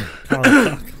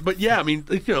 But yeah, I mean,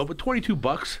 but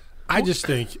 $22. I just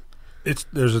think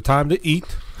there's a time to eat.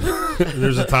 And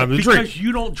there's a time to Because drink.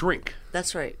 you don't drink.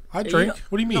 That's right. I You drink. don't-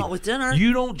 What do you mean? Not with dinner.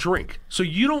 You don't drink, so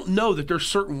you don't know that there's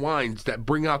certain wines that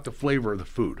bring out the flavor of the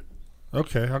food.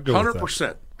 Okay, I'll go with that.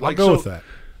 100%. I'll go with that.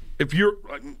 If you're,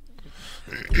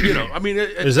 I mean,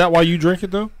 Is that why you drink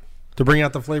it though? To bring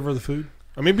out the flavor of the food?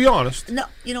 I mean, be honest. No,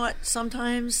 you know what?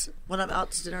 Sometimes when I'm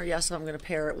out to dinner, yes, I'm going to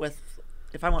pair it with.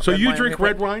 If I want. so red you wine, drink I'm gonna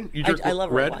red put- wine? You drink I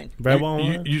love red wine. Red You-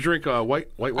 wine? You drink white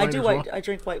wine I do as white. well? I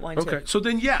drink white wine Okay, too. so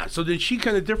then she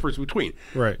kind of differs between.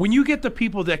 Right. When you get the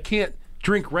people that can't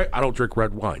drink red, I don't drink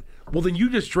red wine. Well, then you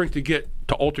just drink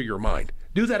to alter your mind.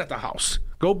 Do that at the house.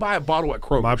 Go buy a bottle at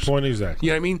Kroger's. My point exactly.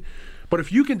 You know what I mean? But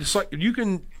if you can decide, you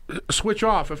can switch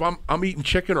off. If I'm eating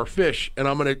chicken or fish and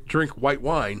I'm going to drink white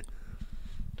wine,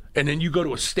 and then you go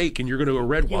to a steak and you're going to a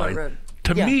red You want wine. red.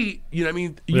 To Yeah. me, you know what I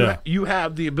mean? Yeah. You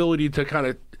have the ability to kind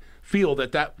of feel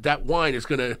that wine is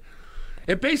going to.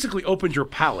 It basically opens your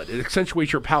palate. It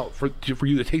accentuates your palate for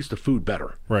you to taste the food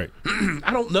better. Right.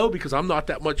 I don't know because I'm not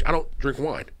that much. I don't drink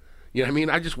wine. You know what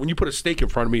I mean? When you put a steak in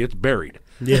front of me, it's buried.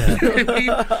 Yeah.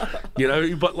 You know what I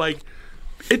mean? But like,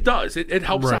 it does. It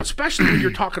helps Right. out, especially when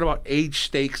you're talking about aged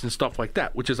steaks and stuff like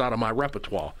that, which is out of my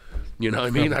repertoire. You know what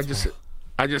I mean? I just,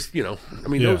 I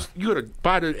mean, Yeah. those you go to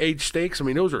buy the aged steaks. I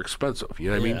mean, those are expensive. You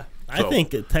know what I mean? Yeah. I So, think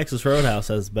that Texas Roadhouse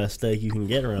has the best steak you can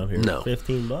get around here. No.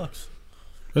 $15.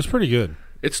 That's pretty good.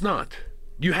 it's not.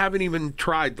 You haven't even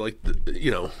tried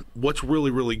what's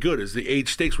really really good is the aged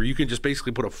steaks where you can just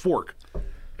basically put a fork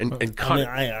and cut I mean,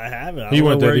 it. I haven't. I He don't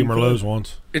went know to where Eddie you could. Merlot's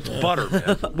once. It's butter,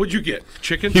 man. What'd you get?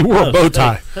 Chicken? He wore a bow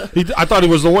tie. I thought he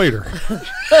was the waiter.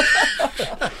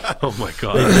 Oh my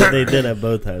god! They did have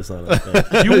bow ties on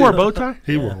it. You wore a bow tie?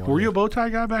 He wore one. Were you a bow tie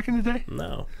guy back in the day?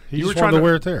 No. He You just were trying wanted to to-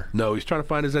 wear it there. No, he's trying to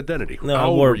find his identity. No, How I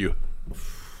old wore- were you?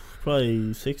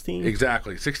 Probably 16.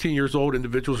 Exactly. 16 years old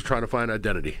individuals are trying to find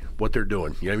identity, what they're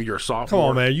doing. You know, you're a Come sophomore.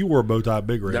 on, man. You wore a bow tie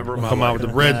big red. Never in my Come out life. with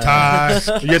the red tie.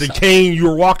 You had the cane. You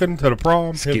were walking to the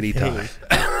prom. Skinny tie.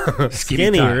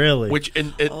 Skinny, tie. really. Which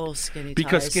Oh, skinny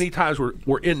because ties. skinny ties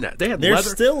were in that. They had They're leather.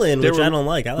 still in, they which were- I don't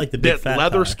like. I like the they big had fat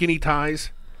leather tie. skinny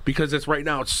ties. because it's right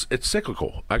now it's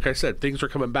cyclical. Like I said, things are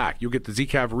coming back. You'll get the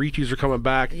Zcav Reachies are coming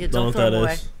back. Yeah, Don't know don't what throw that them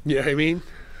away. is. You know what I mean?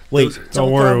 Wait,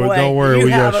 Don't worry. Don't worry. We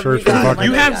got shirts for fucking.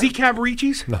 You have Zcav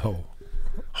Reachies? No,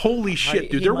 Holy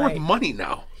shit, dude! he They're worth might. money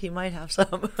now. He might have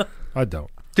some. I don't.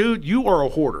 Dude, you are a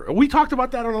hoarder. We talked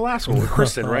about that on the last one with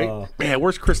Kristen, right? Man,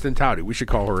 where's Kristen Towdy? We should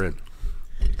call her in.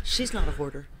 She's not a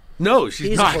hoarder. No, she's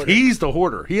He's a not. hoarder. He's the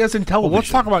hoarder. He has Well, intelligence. let's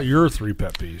talk about your 3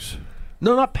 pet peeves.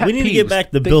 No, not pet we need to get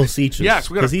back to Bill Seach's. Yes,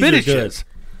 we got to 'cause these are finish good. this.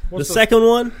 The second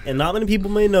one, and not many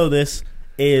people may know this,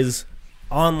 is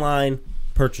online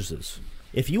purchases.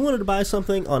 If you wanted to buy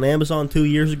something on Amazon 2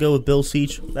 years ago with Bill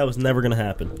Seach, that was never going to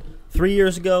happen. 3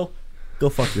 years ago, go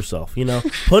fuck yourself. You know,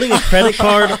 putting a credit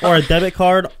card or a debit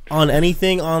card on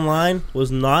anything online was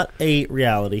not a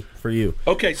reality for you.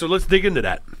 Okay, so let's dig into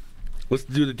that. Let's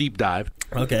do the deep dive.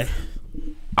 Okay.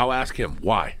 I'll ask him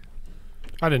why.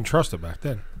 I didn't trust it back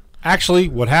then. Actually,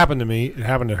 what happened to me, it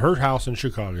happened at her house in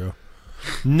Chicago.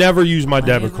 Never use my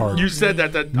debit card. You said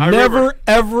that. I Never,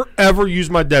 remember. ever use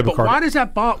my debit But card. why does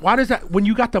that? Why does that? When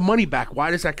you got the money back,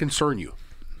 why does that concern you?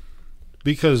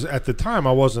 Because at the time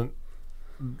I wasn't.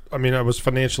 I mean, I was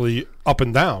financially up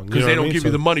and down. Because they don't give you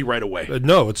the money right away.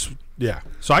 No, it's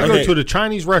So I go to the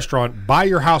Chinese restaurant, buy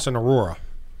your house in Aurora,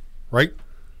 right?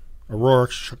 Aurora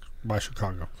by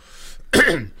Chicago.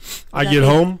 I get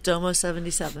home. Domo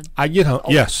 77. I get home.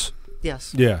 Yes.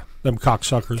 Yes. Yeah. Them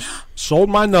cocksuckers sold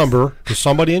my number to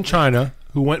somebody in China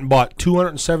who went and bought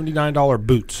 $279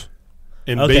 boots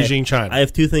in Beijing, China. I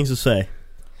have 2 things to say.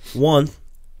 One,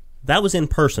 that was in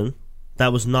person.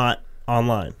 That was not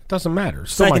online. Doesn't matter.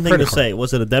 It's still Second my thing to credit card. say,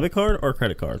 was it a debit card or a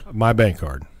credit card? My bank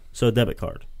card. So a debit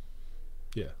card.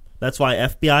 Yeah. That's why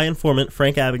FBI informant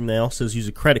Frank Abagnale says use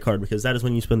a credit card, because that is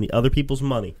when you spend the other people's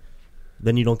money.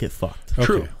 Then you don't get fucked. Okay,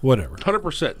 True. whatever.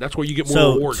 100%. That's where you get more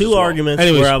So rewards. 2 as well. arguments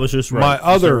Anyways, where I was just right. my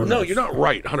other- No, you're not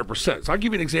right. 100%. So I'll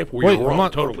give you an example where Wait, you're wrong. I'm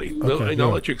not- Totally. Okay, And go I'll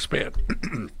on. let you expand.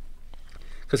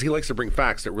 Because he likes to bring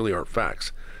facts that really aren't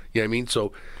facts. You know what I mean?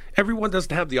 So everyone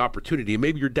doesn't have the opportunity. And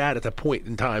maybe your dad at that point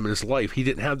in time in his life, he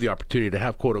didn't have the opportunity to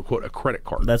have, quote unquote, a credit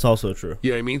card. That's also true.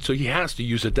 You know what I mean? So he has to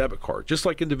use a debit card. Just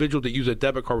like individuals that use a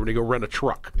debit card when they go rent a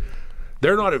truck.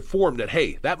 They're not informed that,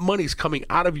 hey, that money's coming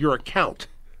out of your account.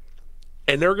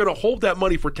 And they're going to hold that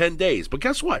money for 10 days. But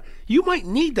guess what? You might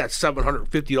need that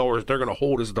 $750 they're going to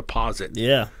hold as a deposit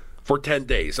Yeah. for 10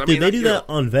 days. I Dude, mean, they do you know, that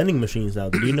on vending machines now.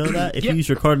 Did you know that? If Yeah. you use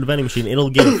your card in the vending machine,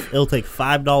 it'll take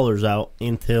 $5 out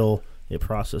until it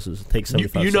processes. It takes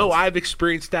 75 You know, cents. I've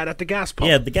experienced that at the gas pump.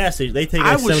 Yeah, the gas station, they take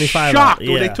I like was 75 shocked out.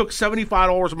 when Yeah. they took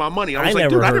 $75 of my money. I I was like,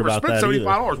 never dude, I heard never about spent that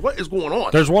 $75. What is going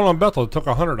on? There's one on Bethel that took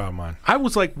 $100 on mine. I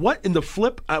was like, what in the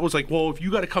flip? I was like, well, if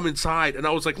you got to come inside. And I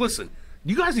was like, listen,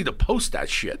 you guys need to post that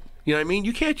shit. You know what I mean?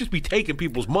 You can't just be taking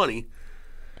people's money.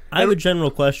 I have a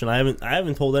general question. I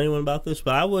haven't told anyone about this,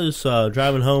 but I was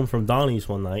driving home from Donnie's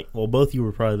one night. Well, both of you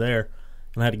were probably there,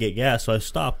 and I had to get gas, so I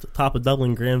stopped at the top of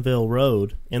Dublin Granville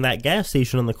Road. And that gas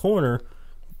station on the corner,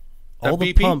 all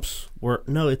the BP? pumps were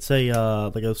it's a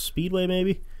like a Speedway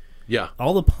maybe. Yeah.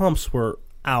 All the pumps were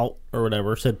out or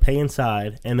whatever. Said pay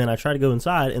inside, and then I tried to go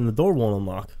inside, and the door won't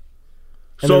unlock.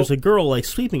 And So- there was a girl like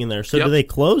sleeping in there. So Yep. do they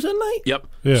close at night? Yep.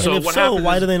 Yeah. So And if what so, happens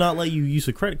why is- do they not let you use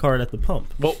a credit card at the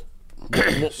pump? Well,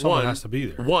 Someone has to be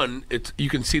there. One, it's you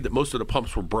can see that most of the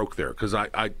pumps were broke there because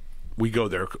we go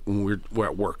there when we're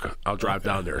at work. I'll drive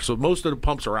down there, so most of the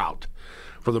pumps are out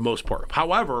for the most part.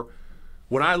 However,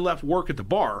 when I left work at the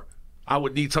bar,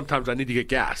 sometimes I need to get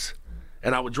gas,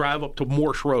 and I would drive up to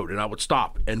Morse Road and I would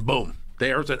stop, and boom,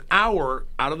 there's an hour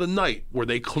out of the night where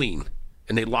they clean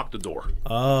and they lock the door.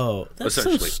 Oh, that's so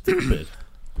Essentially. stupid.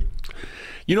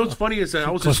 You know what's funny is that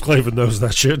I was Plus, Clavin knows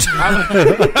that shit.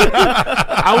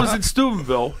 I was in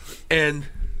Steubenville, and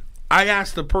I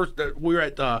asked the person that we were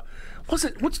at.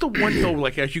 What's the one hill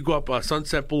like as you go up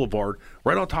Sunset Boulevard,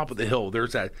 right on top of the hill?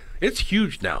 There's that. It's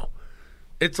huge now.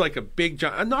 It's like a big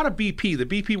giant. Not a BP. The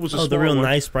BP was a Oh, the smaller real one.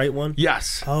 nice bright one.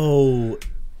 Yes. Oh,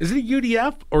 Is it a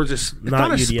UDF or is this? It's not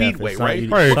a UDF, Speedway, it's not right?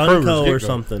 UDF. Right, Kroger's Sunco or Get-Go.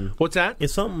 something. What's that?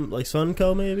 It's something like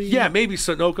Sunco, maybe. Yeah, maybe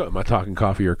Sunoco. Am I talking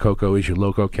coffee or cocoa? Is you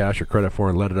loco cash or credit for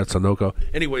and let it at Sunoco?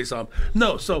 Anyways,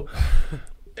 no. So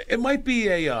it might be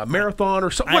a marathon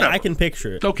or something. I can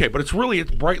picture it. Okay, but it's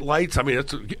bright lights. I mean,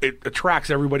 it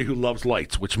attracts everybody who loves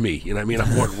lights, which me. You know what I mean?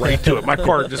 I'm going right to it. My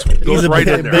car just goes a right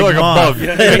big- in there. big You're like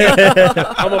a moth.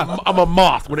 bug. I'm a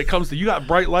moth when it comes to you got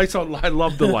bright lights on. I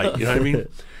love the light. You know what I mean?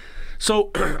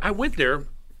 So I went there,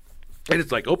 and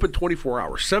it's like open 24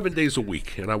 hours, 7 days a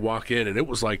week. And I walk in, and it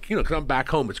was like, because I'm back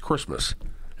home, it's Christmas.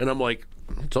 And I'm like,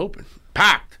 it's open.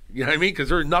 Packed. You know what I mean? Because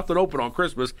there's nothing open on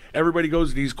Christmas. Everybody goes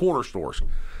to these corner stores.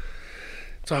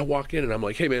 So I walk in, and I'm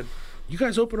like, hey, man, you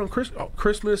guys open on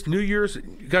Christmas, New Year's?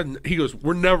 He goes,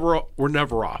 we're never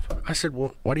off. I said,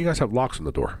 well, why do you guys have locks on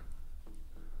the door?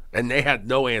 And they had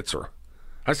no answer.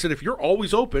 I said, if you're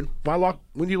always open,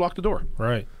 when do you lock the door?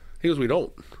 Right. He goes, we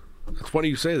don't. It's funny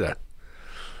you say that.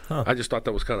 Huh. I just thought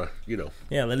that was kind of,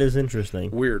 Yeah, that is interesting.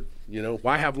 weird.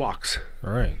 Why have locks?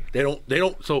 Right. They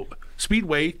don't. So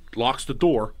Speedway locks the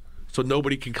door so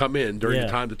nobody can come in during Yeah.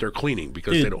 the time that they're cleaning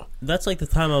because Dude, they don't. that's like the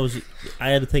time I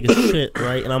had to take a shit,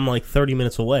 right? And I'm like 30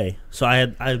 minutes away. So I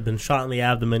had been shot in the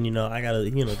abdomen, I gotta,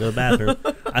 go to the bathroom.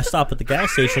 I stop at the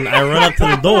gas station, I run up to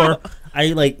the door, I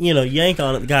yank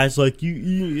on it, the guy's like,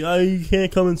 you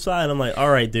can't come inside. I'm like, all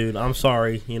right, dude, I'm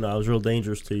sorry, I was real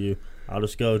dangerous to you. I'll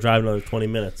just go drive another 20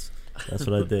 minutes. That's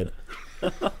what I did.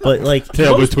 But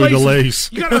Tail Most between the places- legs.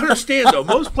 You gotta understand though,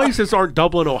 most places aren't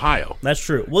Dublin, Ohio. that's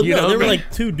true. Well, You no, know, there were I mean-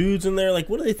 like two dudes in there. Like,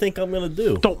 what do they think I'm gonna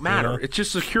do? Don't matter. You know? It's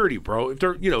just security, bro. If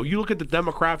they're, you look at the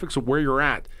demographics of where you're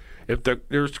at. If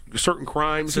there's certain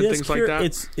crimes See, and that's things like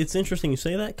that, It's interesting you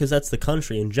say that because that's the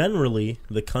country, and generally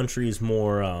the country is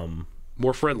more.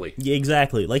 more friendly. Yeah,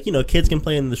 exactly. Like kids can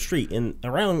play in the street, and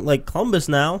around like Columbus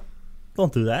now,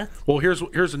 don't do that. Well,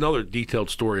 here's another detailed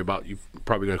story about you.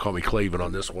 Probably going to call me Clavin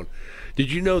on this one.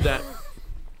 Did you know that?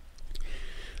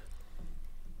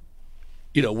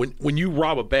 When you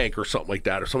rob a bank or something like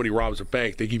that, or somebody robs a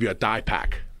bank, they give you a die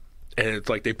pack, and it's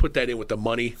like they put that in with the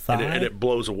money, and it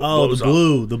blows away. Oh, blows the up.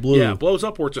 blue, the blue. Yeah, it blows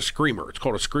up, or it's a screamer. It's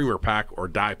called a screamer pack or a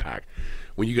die pack.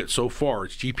 When you get so far,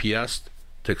 it's GPS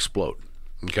to explode.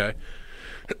 Okay,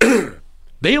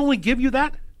 they only give you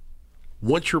that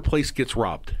once your place gets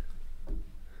robbed.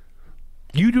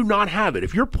 You do not have it.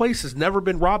 If your place has never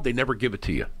been robbed, they never give it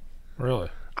to you. Really?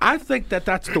 I think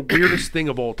that's the weirdest thing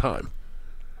of all time.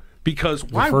 Because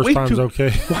The first time's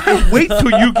okay. why wait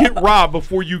till you get robbed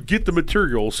before you get the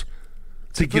materials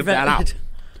to give that out? Prevent-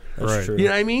 That's Right. true. You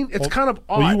know what I mean? It's kind of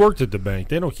odd. Well, you worked at the bank.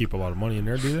 They don't keep a lot of money in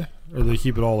there, do they? Or they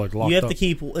keep it all locked You have up? to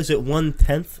keep. Is it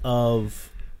 1/10 of?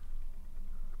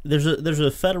 There's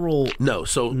a federal. No,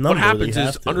 so number what that happens you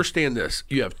is, have to. understand this: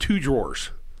 you have two drawers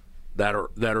that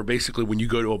are basically, when you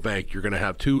go to a bank, you're going to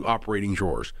have two operating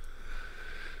drawers.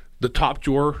 The top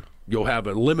drawer, you'll have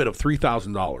a limit of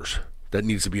 $3,000 that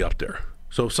needs to be up there.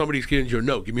 So if somebody's getting you a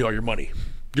note, give me all your money.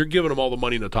 You're giving them all the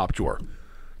money in the top drawer.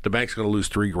 The bank's going to lose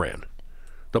 $3,000.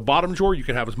 The bottom drawer, you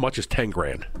can have as much as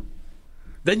 $10,000.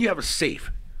 Then you have a safe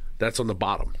that's on the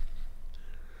bottom.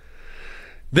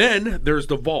 Then there's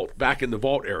the vault, back in the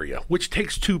vault area, which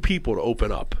takes two people to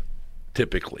open up,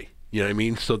 typically. You know what I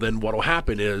mean? So then what'll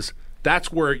happen is,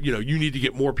 that's where, you need to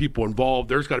get more people involved.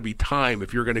 There's got to be time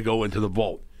if you're going to go into the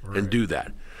vault and do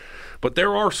that. But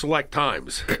there are select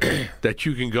times that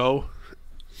you can go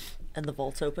And the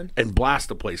vault's open. and blast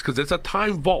the place, because it's a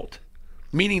time vault,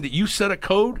 meaning that you set a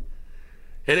code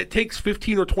and it takes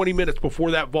 15 or 20 minutes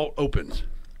before that vault opens.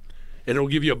 And it'll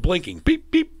give you a blinking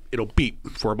beep, beep. It'll beep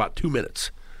for about 2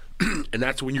 minutes. And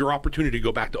that's when your opportunity to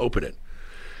go back to open it.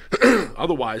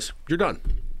 Otherwise, you're done.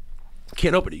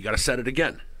 Can't open it. You got to set it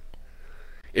again.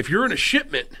 If you're in a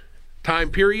shipment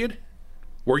time period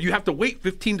where you have to wait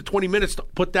 15 to 20 minutes to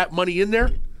put that money in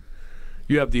there,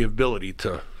 you have the ability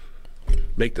to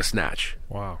make the snatch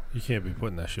Wow. You can't be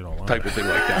putting that shit online. type of thing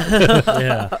like that.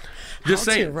 Yeah, Just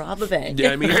How to saying. rob a bank.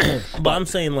 Yeah, I mean, but I'm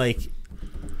saying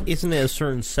isn't it a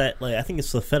certain set? Like I think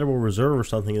it's the Federal Reserve or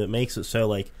something that makes it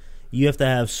so you have to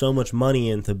have so much money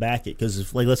in to back it. Because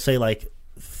if let's say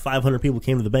 500 people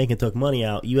came to the bank and took money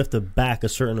out, you have to back a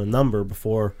certain number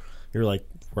before you're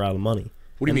we're out of money.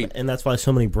 What do you mean? And that's why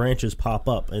so many branches pop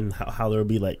up, and how there'll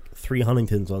be 3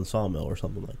 Huntingtons on Sawmill or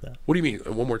something like that. what do you mean?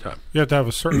 One more time. You have to have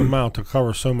a certain amount to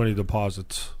cover so many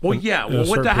deposits. Well, in- yeah. in a Well, what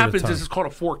certain that period of happens time. is it's called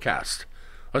a forecast.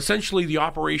 Essentially, the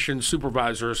operations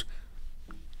supervisors,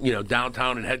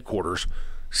 downtown and headquarters,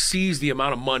 sees the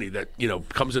amount of money that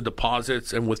comes in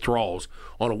deposits and withdrawals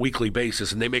on a weekly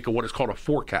basis, and they make what is called a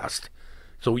forecast.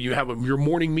 So you have your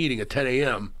morning meeting at 10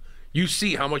 a.m. You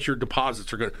see how much your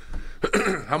deposits are going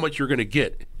to, how much you're going to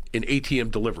get in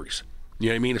ATM deliveries. You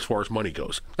know what I mean? As far as money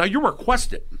goes. Now you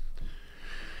request it.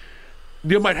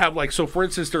 You might have so for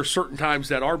instance, there's certain times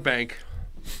that our bank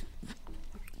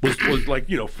was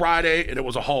Friday and it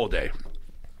was a holiday.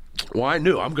 Well, I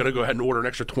knew I'm going to go ahead and order an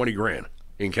extra $20,000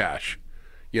 in cash.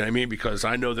 You know what I mean? Because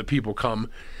I know that people come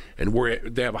and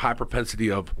they have a high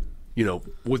propensity of,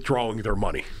 withdrawing their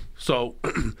money. So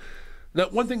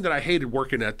that one thing that I hated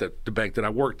working at the bank that I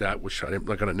worked at, which I'm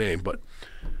not going to name, but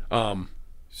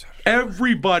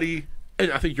everybody,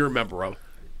 and I think you're a member of,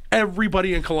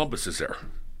 everybody in Columbus is there.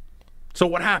 So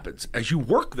what happens? As you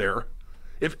work there,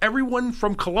 if everyone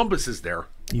from Columbus is there,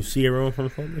 You see everyone from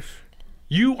Columbus?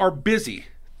 you are busy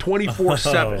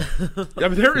 24/7. I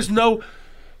mean, there is no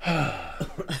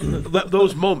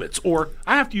those moments. Or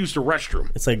I have to use the restroom.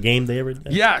 It's like game day every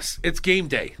day. Yes, it's game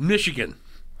day. Michigan.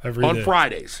 Every on day.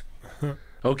 Fridays.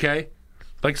 Okay?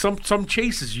 Like some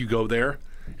chases you go there,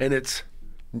 and it's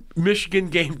Michigan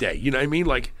game day. You know what I mean?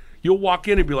 Like, you'll walk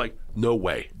in and be like, no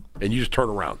way. And you just turn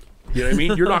around. You know what I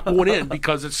mean? You're not going in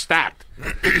because it's stacked.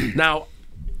 Now,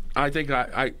 I think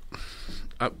I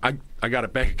got a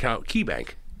bank account, Key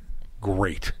Bank.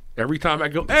 Great. Every time I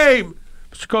go, hey,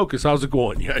 Mr. Kokas, how's it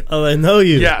going? Yeah. Oh, I know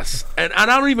you. Yes. And I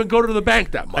don't even go to the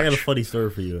bank that much. I got a funny story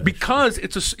for you. Actually.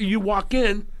 Because you walk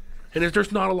in, and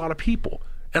there's not a lot of people.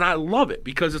 And I love it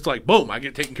because it's like, boom, I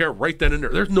get taken care of right then and there.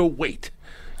 There's no wait.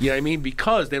 You know what I mean?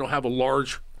 Because they don't have a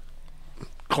large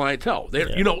clientele.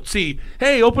 You don't see,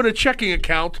 hey, open a checking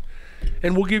account,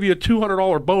 and we'll give you a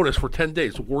 $200 bonus for 10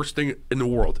 days. The worst thing in the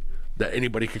world that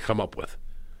anybody could come up with.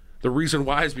 The reason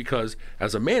why is because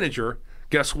as a manager,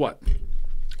 guess what?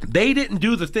 They didn't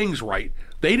do the things right.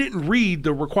 They didn't read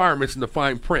the requirements in the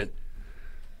fine print.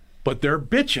 But they're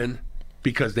bitching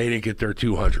because they didn't get their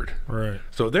 200. Right.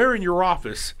 So they're in your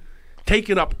office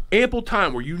taking up ample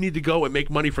time where you need to go and make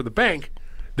money for the bank.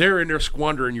 They're in there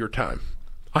squandering your time.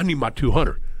 I need my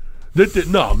 200.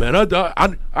 No, man.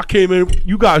 I came in.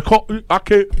 You guys call. I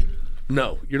can't.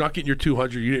 No, you're not getting your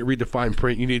 200. You didn't read the fine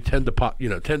print. You need 10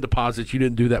 deposits. You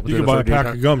didn't do that. You could buy a pack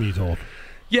of gum, you told.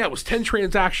 Yeah, it was 10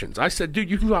 transactions. I said, dude,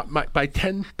 you can go out buy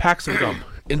 10 packs of gum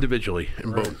individually,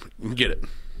 and boom, you can get it.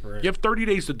 Right. You have 30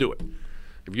 days to do it.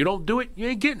 If you don't do it, you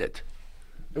ain't getting it.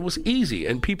 It was easy,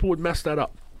 and people would mess that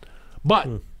up. But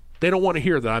they don't want to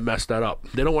hear that I messed that up.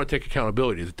 They don't want to take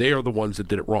accountability, that they are the ones that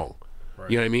did it wrong. Right.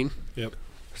 You know what I mean? Yep.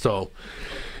 So,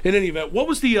 in any event, what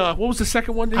was the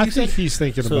second one? I think he's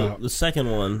thinking about the second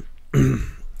one.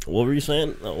 What were you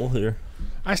saying? Oh, we'll hear.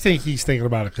 I think he's thinking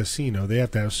about a casino. They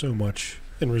have to have so much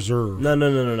in reserve. No.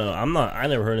 I'm not. I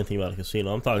never heard anything about a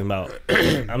casino. I'm talking about.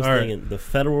 I'm thinking the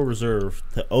Federal Reserve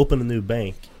to open a new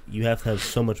bank. You have to have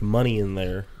so much money in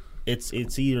there. It's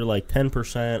either like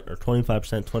 10% or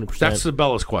 25%, 20%. That's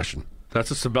Sabella's question. That's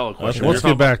a Sabella question. Let's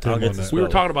get back to him on that. We were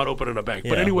talking about opening a bank,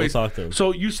 but anyways. We'll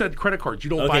so you said credit cards. You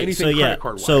don't buy anything credit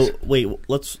card wise. So wait,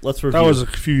 let's review. That was a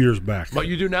few years back. But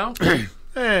you do now?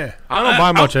 I don't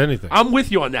buy much of anything. I'm with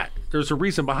you on that. There's a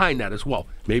reason behind that as well.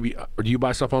 Maybe, or do you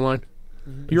buy stuff online?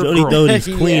 You're JODI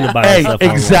Doty's queen of buying stuff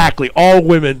exactly. Online. All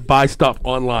women buy stuff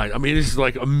online. I mean, this is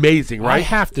like amazing, right? I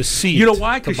have to see. You know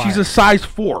why? Because she's a size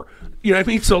 4. You know what I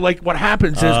mean? So like, what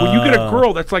happens is when you get a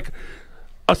girl that's like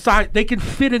a size, they can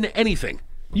fit into anything.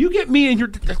 You get me in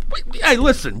your. Hey,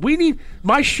 listen. We need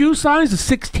my shoe size is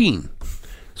 16.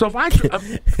 So if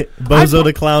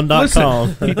BozoTheClown.com.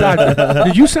 Listen, he died.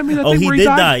 Did you send me that? Oh, thing he where did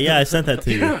died? die. Yeah, I sent that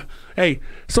to you. Yeah. Hey.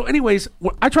 So, anyways,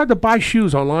 I tried to buy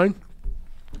shoes online.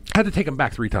 I had to take them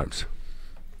back 3 times.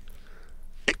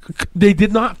 They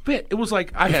did not fit. It was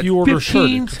like I had 15s. If you order a shirt,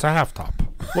 it's a half top.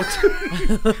 What's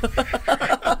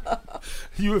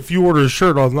if you order a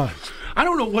shirt online. I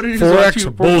don't know what it is.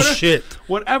 4X bullshit.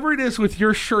 Whatever it is with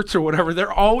your shirts or whatever,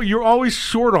 you're always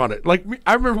short on it. Like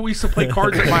I remember we used to play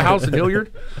cards at my house in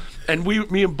Hilliard, and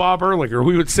me and Bob Erlinger,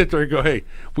 we would sit there and go, hey,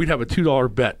 we'd have a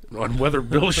 $2 bet on whether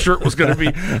Bill's shirt was going to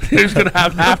be he was going to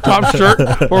have half top shirt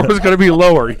or it was going to be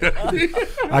lower.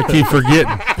 I keep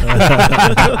forgetting.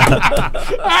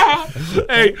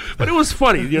 Hey, but it was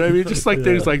funny, you know what I mean? Just like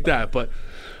things like that. But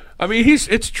I mean,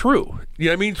 it's true. You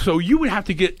know what I mean? So you would have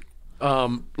to get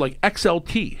like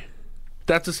XLT.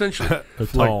 That's essentially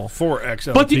it's like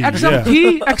 4XLT. But the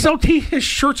XLT, his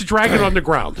shirt's dragging on the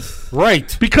ground,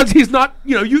 right? Because he's not.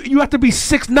 You have to be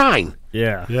 6'9".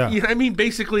 Yeah. You know what I mean?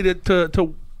 Basically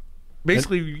to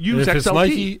basically use if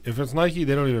XLT. If it's Nike,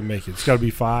 they don't even make it. It's got to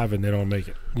be 5, and they don't make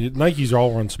it. Nikes are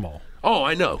all run small. Oh,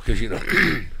 I know, because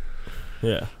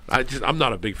Yeah. I'm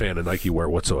not a big fan of Nike wear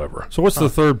whatsoever. So what's the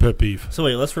third pet peeve? So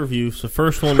wait, let's review. So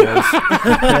first one was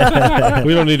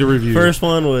we don't need to review. First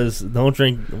one was don't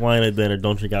drink wine at dinner,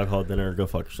 don't drink alcohol at dinner, go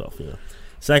fuck yourself.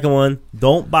 Second one,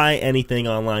 don't buy anything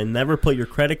online. Never put your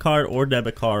credit card or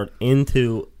debit card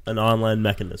into an online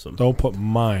mechanism. Don't put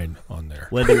mine on there.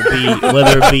 Whether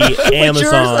it be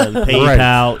Amazon,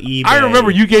 PayPal, eBay. I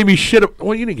remember you gave me shit.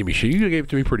 Well, you didn't give me shit. You gave it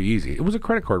to me pretty easy. It was a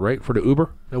credit card, right, for the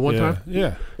Uber at one time.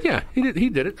 Yeah. He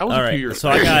did it. That was All a few right, years. so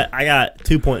I got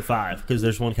 2.5 because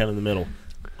there's one kind of in the middle.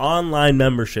 Online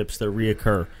memberships that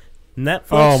reoccur. Netflix.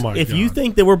 Oh my if God. you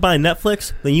think that we're buying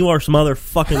Netflix, then you are some other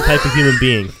fucking type of human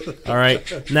being. All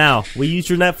right. Now we used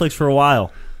your Netflix for a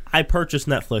while. I purchased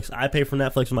Netflix. I pay for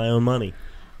Netflix with my own money.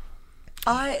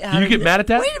 You get mad at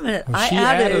that? Wait a minute. Well, she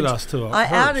added us to it. I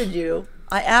added you.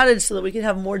 I added so that we could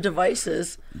have more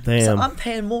devices. Damn. So I'm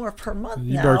paying more per month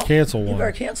You now. better cancel one. You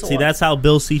better cancel See, one. that's how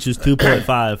Bill Seach is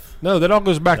 2.5. No, that all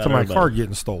goes back to my everybody. card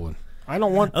getting stolen. I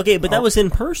don't want. Okay, but that was in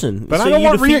person. But So I don't you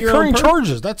want defeat your own reoccurring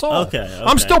charges. That's all. Okay.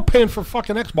 I'm still paying for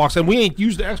fucking Xbox, and we ain't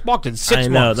used the Xbox in 6 months. I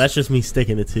know. That's just me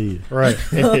sticking it to you. right.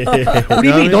 What do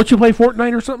you mean? Don't you play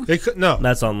Fortnite or something? No,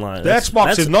 That's online. the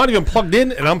Xbox is not even plugged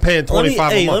in, and I'm paying $25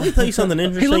 a month. Let me tell you something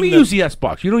interesting. Hey, let me use the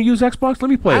Xbox. You don't use Xbox? Let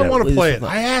me play I that. want to Please play it. don't.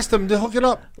 I asked him to hook it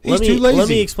up. He's Let too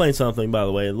lazy. me explain something, by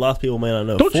the way. A lot of people may not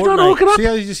know. Don't you know how to hook it up? See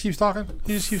how he just keeps talking?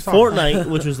 He just keeps talking. Fortnite,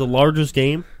 which is the largest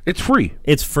game, It's free.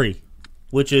 it's free,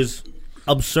 which is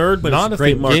absurd, but Not it's if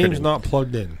great the marketing. game's not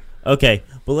plugged in. Okay,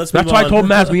 but let's That's move why on. I told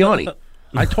Masmiani.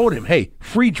 I told him, hey,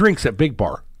 free drinks at Big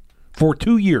Bar for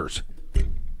 2 years.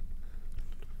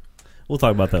 We'll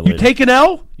talk about that You later. take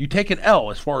an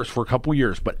L, as far as for a couple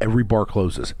years, but every bar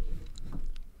closes.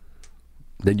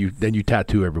 Then you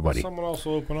tattoo everybody. Someone else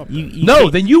will open up. You No,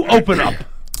 can't- then you open up.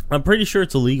 I'm pretty sure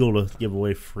it's illegal to give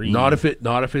away free. Not if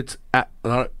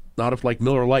like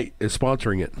Miller Lite is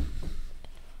sponsoring it.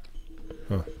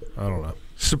 I don't know.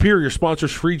 Superior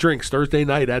sponsors free drinks Thursday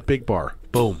night at Big Bar.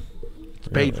 Boom. It's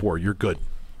paid for. You're good.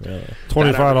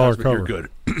 $25 That cover. You're good.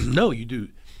 No, you do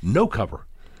no cover.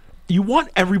 You want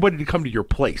everybody to come to your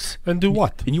place, And do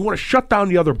what? and you want to shut down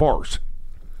the other bars.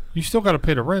 You still got to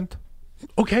pay the rent.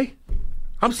 Okay.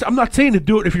 I'm not saying to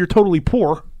do it if you're totally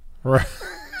poor. Right.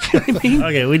 You know what I mean?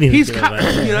 Okay, we need He's to get got,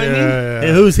 back. you know what I mean?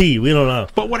 Hey, who's he? We don't know.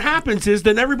 But what happens is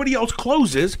then everybody else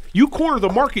closes. You corner the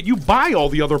market. You buy all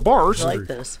the other bars. I like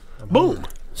this. Boom.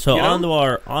 So You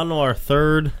know? on to our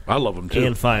third I love them too.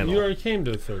 and final, You already came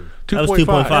to the third. that was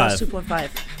 2.5. 2.5.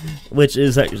 2.5. which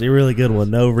is actually a really good one.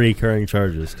 No recurring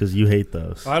charges because you hate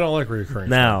those. I don't like reoccurring.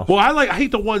 Now, Well, I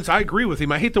hate the ones. I agree with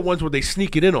him. I hate the ones where they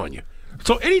sneak it in on you.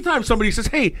 So anytime somebody says,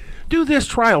 "Hey, do this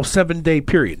trial 7-day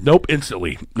period," nope,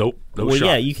 instantly, nope, no well, shot.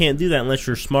 yeah, you can't do that unless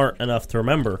you're smart enough to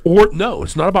remember. Or no,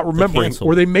 it's not about remembering. cancel.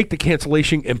 Or they make the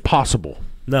cancellation impossible.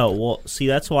 No, well, see,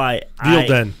 that's why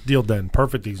Deal Den.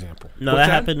 Perfect example. No, What's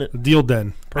that that? happened. Deal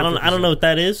Den. I don't know what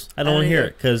that is. I don't want to hear either.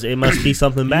 it because it must be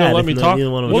something gonna bad. let if me you talk?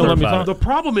 don't want You gonna to let me about talk? The it.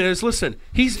 problem is, listen,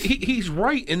 he's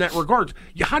right in that regard.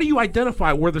 How do you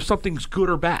identify whether something's good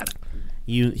or bad?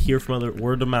 You hear from other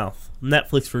word of mouth.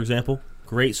 Netflix, for example,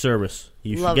 great service.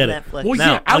 You should Love get Netflix. it. Well,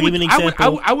 Now, yeah, I'll give you an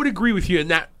example. I would agree with you in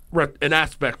that an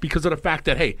aspect because of the fact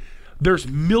that hey, there's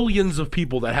millions of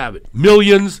people that have it,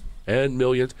 millions and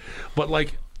millions, but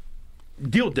like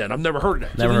Deal Den, I've never heard of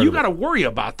that. Never so heard you of got to worry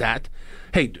about that.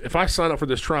 Hey, if I sign up for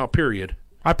this trial period,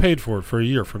 I paid for it for a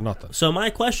year for nothing. So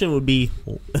my question would be,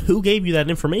 who gave you that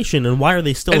information, and why are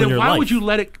they still and in then your why life? would you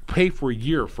let it pay for a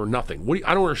year for nothing?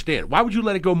 I don't understand. Why would you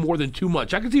let it go more than 2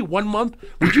 months? I can see 1 month.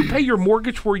 Would you pay your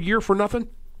mortgage for a year for nothing?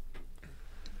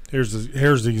 Here's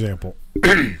the example.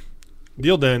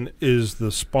 Deal Den is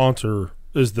the sponsor,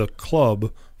 is the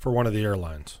club for one of the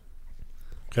airlines.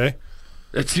 Okay?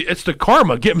 It's the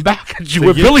karma getting back at you. To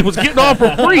Where get- Billy was getting off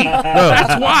for free.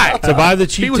 That's why. To buy the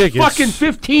cheap He was tickets. fucking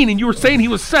 15, and you were saying he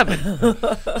was 7.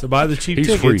 To buy the cheap He's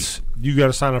tickets, you got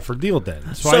to sign up for Deal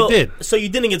Den. So I did. So you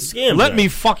didn't get scammed. Let then. me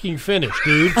fucking finish,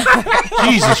 dude.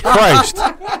 Jesus Christ.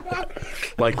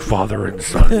 Like father and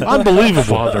son. Unbelievable.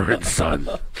 Father and son.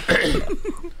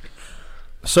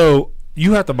 So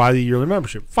you have to buy the yearly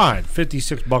membership. Fine,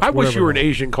 $56. I wish whatever you were an it was.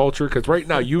 Asian culture because right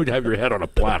now you would have your head on a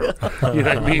platter. You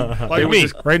know what I mean? Like me,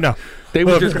 right now. They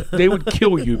would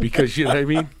kill you because you know what I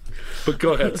mean. But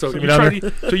go ahead. So me you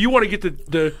down so you want to get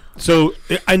the So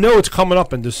I know it's coming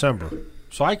up in December.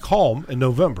 So I call them in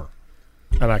November.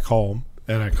 And I call them,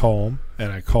 and I call them,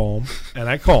 and I call them, and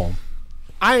I call them.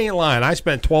 I ain't lying. I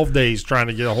spent 12 days trying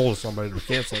to get a hold of somebody to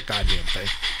cancel the goddamn thing.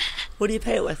 What do you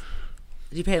pay it with?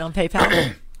 Did you pay it on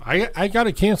PayPal? I got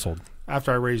it canceled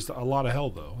after I raised a lot of hell,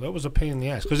 though. That was a pain in the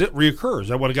ass because it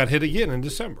reoccurs. I would have got hit again in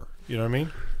December. You know what I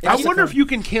mean? I wonder if you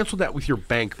can cancel that with your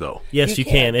bank though. Yes, You you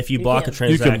can can. if you You block can. a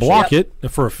transaction. You can block it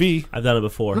for a fee. I've done it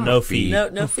before. No fee.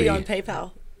 No fee. fee on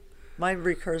PayPal. Mine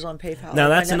recurs on PayPal. Now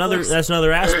My that's Netflix.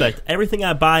 another aspect. Everything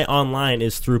I buy online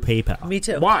is through PayPal. Me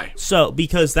too. Why? So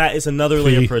because that is another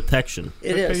layer Fee. of protection.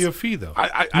 It They pay you a is. fee, though.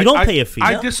 You don't pay a fee.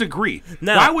 I No. disagree.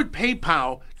 No. Why would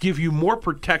PayPal give you more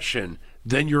protection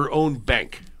than your own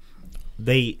bank?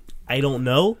 I don't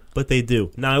know, but they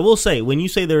do. Now I will say, when you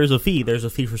say there's a fee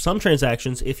for some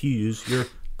transactions if you use your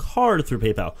card through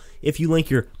PayPal. If you link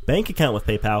your bank account with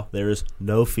PayPal, there is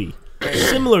no fee.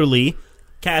 Similarly,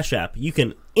 Cash App, you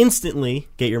can instantly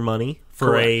get your money for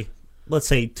Correct. let's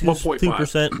say 1.5.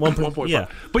 2%, 1.5. yeah.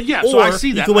 But yeah, or so I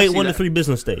see that. you can I wait see 1 to that. 3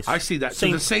 business days. I see that.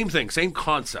 Same, So the same thing, same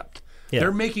concept. Yeah.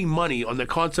 They're making money on the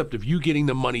concept of you getting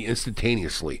the money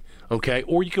instantaneously, okay?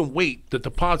 Or you can wait the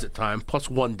deposit time plus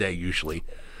 1 day usually.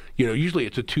 You know, usually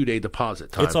it's a 2-day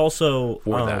deposit time. it's also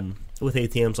for that. with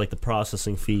ATMs like the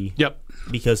processing fee. Yep.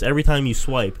 Because every time you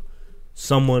swipe,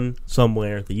 someone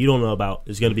somewhere that you don't know about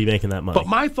is going to be making that money. But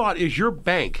my thought is your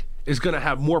bank is going to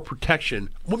have more protection.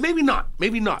 Well, maybe not.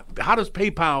 Maybe not. How does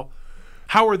PayPal,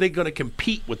 how are they going to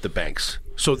compete with the banks?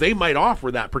 So they might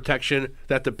offer that protection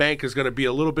that the bank is going to be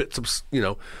a little bit,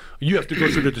 you have to go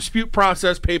through the dispute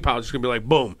process. PayPal is going to be like,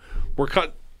 boom, we're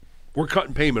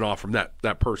cutting payment off from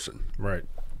that person. Right.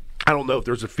 I don't know if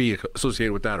there's a fee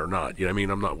associated with that or not. You know what I mean?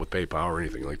 I'm not with PayPal or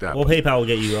anything like that. Well, PayPal will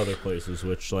get you other places,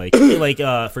 which for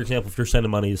example, if you're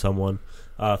sending money to someone,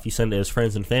 if you send it as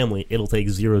friends and family, it'll take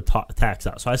zero tax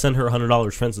out. So I send her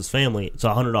 $100 friends and family, it's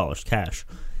 $100 cash.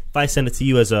 If I send it to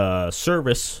you as a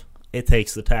service, it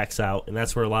takes the tax out, and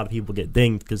that's where a lot of people get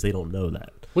dinged because they don't know that.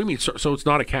 What do you mean? So it's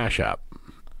not a cash app?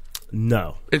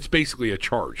 No. It's basically a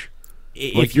charge.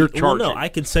 If you're charging. Well, no, I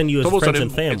can send you as friends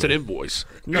and family. It's an invoice.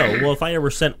 No, well, if I ever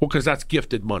sent... Well, because that's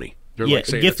gifted money. They're yeah, like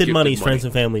saying gifted money, friends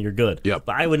and family, you're good. Yep.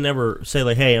 But I would never say,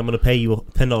 like, hey, I'm going to pay you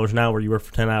 $10 an hour, you work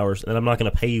for 10 hours, and I'm not going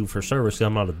to pay you for service because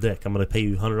I'm not a dick. I'm going to pay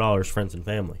you $100, friends and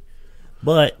family.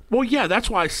 But... Well, yeah, that's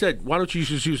why I said, why don't you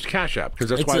just use Cash App? Because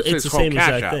that's why it's the called same Cash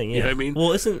exact App. thing. Yeah. You know what I mean?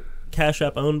 Well, isn't Cash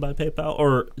App owned by PayPal,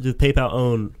 or did PayPal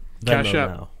own Venmo Cash App.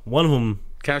 now? One of them...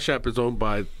 Cash App is owned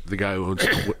by the guy who owns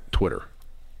Twitter.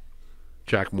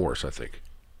 Jack Morris, I think.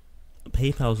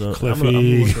 PayPal's owned...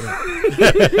 Cliffy.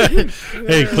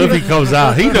 Hey, Cliffy comes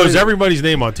out. He knows everybody's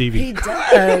name on TV. He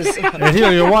does. And he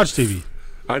don't even watch TV.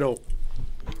 I don't.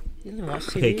 You can watch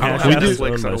Okay, TV. Cash We App do- is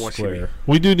owned I by don't watch Square.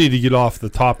 We do need to get off the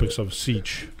topics of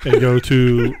Seach and go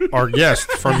to our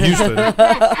guest from Houston.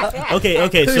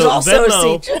 Okay, Who's so also a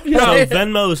Venmo... Seach. So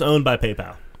Venmo is owned by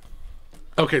PayPal.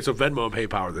 Okay, so Venmo and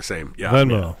PayPal are the same. Yeah.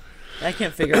 Venmo. I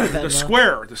can't figure out Venmo.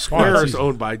 The Square Wow. is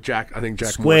owned by Jack. I think Jack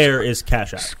Square Morris. is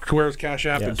Cash App, Square is Cash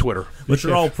App Yes. and Twitter. which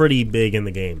are all pretty big in the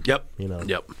game. Yep. You know.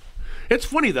 Yep. It's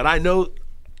funny that I know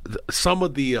some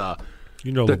of the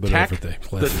You know a the little bit of tech, everything, the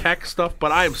Cliff. tech stuff,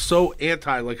 but I am so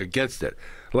against it.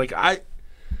 I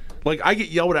get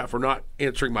yelled at for not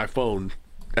answering my phone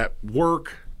at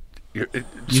work,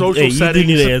 social Hey, you do settings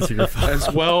need to answer your phone.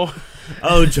 as well.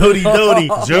 Oh, JODI DOTY.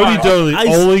 JODI DOTY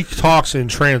I- only talks in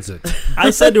transit.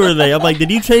 I said to her today, I'm like,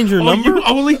 did you change your Oh, number? you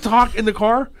only talk in the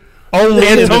car? Only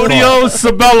in the car. Antonio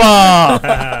Sabella.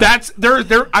 That's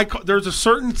there's a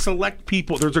certain select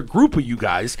people. There's a group of you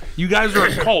guys. You guys are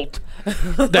a cult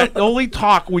that only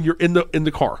talk when you're in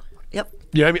the car. Yep.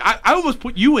 Yeah, I mean, I almost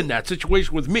put you in that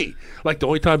situation with me. Like, the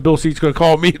only time Bill Seach's going to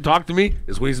call me and talk to me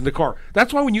is when he's in the car.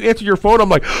 That's why when you answer your phone, I'm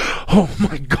like, oh,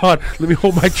 my God, let me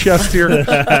hold my chest here.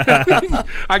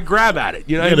 I grab at it.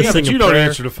 You know what I gotta mean? sing But a you don't prayer.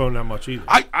 answer the phone that much either.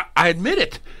 I admit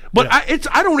it. But Yeah.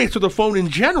 I don't answer the phone in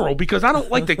general because I don't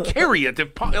like to carry it.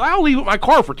 I'll leave it in my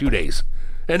car for 2 days.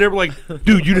 And they're like,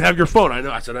 dude, you didn't have your phone. I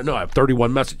know. I said, I know. I have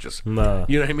 31 messages. Nah.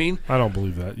 You know what I mean? I don't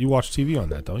believe that. You watch TV on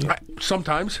that, don't you?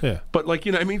 Sometimes. Yeah. But, like,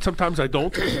 you know what I mean? Sometimes I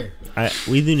don't.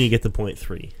 We do need to get to point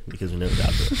 3 because we never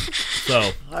got to it. So,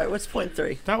 All right, what's point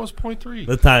 3? That was point 3.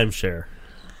 the timeshare.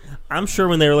 I'm sure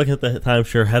when they were looking at the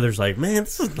timeshare, Heather's like, man,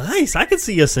 this is nice. I could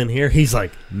see us in here. He's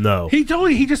like, no. He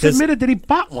just admitted that he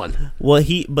bought one. Well,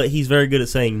 he's very good at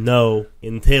saying no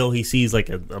until he sees like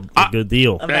a good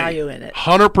deal. A value in it.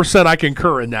 100% I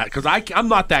concur in that because I'm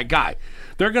not that guy.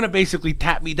 They're going to basically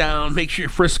tap me down, make sure you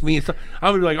frisk me. And stuff.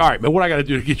 I'm going to be like, all right, man, what I got to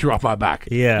do to get you off my back?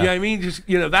 Yeah. You know what I mean? Just,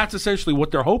 that's essentially what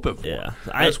they're hoping for Yeah,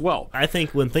 as well. I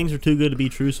think when things are too good to be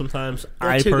true, sometimes They're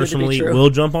I too good to be personally true.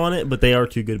 will jump on it, but they are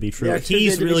too good to be true. They are too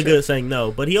He's good to be really true. good at saying no,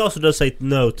 but he also does say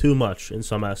no too much in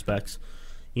some aspects.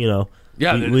 You know,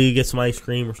 Yeah, will you get some ice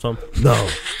cream or something? No,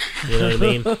 you know what I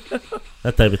mean?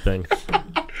 That type of thing.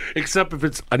 Except if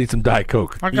it's, I need some Diet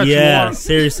Coke. I got you Yeah, water.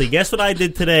 seriously. Guess what I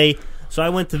did today? So I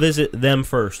went to visit them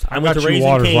first. I went got to you Raising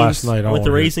waters Cane's. last night. I I went to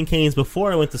wanted it. Raising Cane's before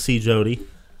I went to see Jody.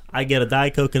 I get a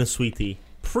Diet Coke and a sweet tea.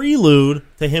 Prelude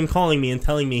to him calling me and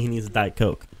telling me he needs a Diet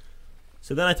Coke.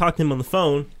 So then I talked to him on the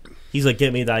phone. He's like,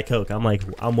 get me a Diet Coke. I'm like,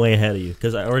 I'm way ahead of you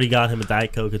because I already got him a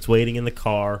Diet Coke. It's waiting in the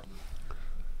car.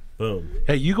 Boom.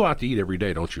 Hey, you go out to eat every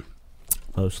day, don't you?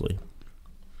 Mostly.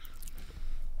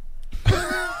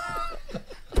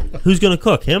 Who's going to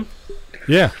cook? Him?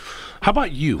 Yeah. How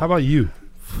about you? How about you?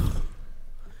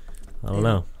 I don't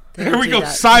know. They Here don't we do go.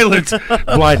 that. Silence.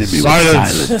 Blinded me.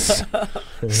 Silence. With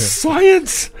silence.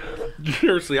 Science.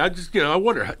 Seriously, I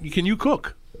wonder, can you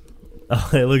cook? Oh,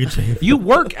 hey, look at you. You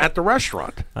work at the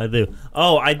restaurant. I do.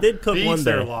 Oh, I did cook He one eats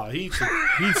there a day. lot. He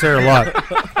eats there a lot.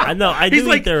 I know. I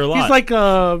do eat there a lot. He's like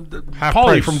Half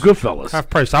Paulie price. from Goodfellas. Half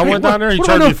price. I went what- down there. He what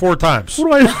do I charged know? me 4 times.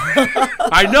 What do I?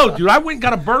 I know, dude. I went and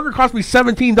got a burger. Cost me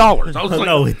 $17. I was like,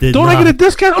 No, it did don't I not. get a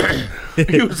discount?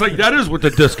 He was like, that is with the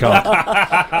discount.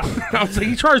 I was like,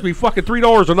 he charged me fucking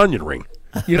 $3 an onion ring.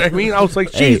 You know what I mean? I was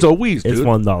like, geez, Louise, dude. It's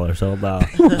 $1, so nah.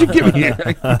 What'd you give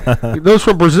me? Those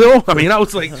from Brazil? I mean, I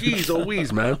was like, geez,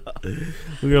 Louise, man.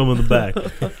 We got them in the back.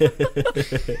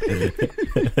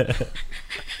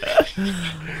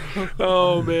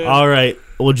 Oh, man. All right.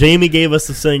 Well, Jamie gave us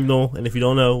the signal, and if you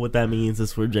don't know what that means,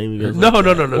 it's where Jamie goes. No.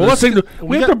 Well,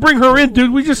 We have to bring her in,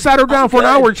 dude. We just sat her down for an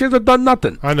hour and she hasn't done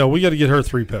nothing. I know. We got to get her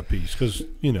 3 pet peeves because,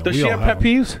 Does we she all have pet them.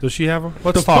 peeves? Does she have them?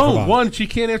 Let's The talk phone. about it. One, she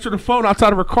can't answer the phone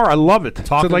outside of her car. I love it.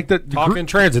 Talk, So like talk in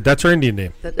transit. That's her Indian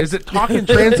name. Is it Talk in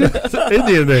Transit?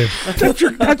 Indian name. That's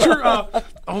your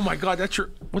oh my God, that's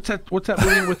your what's that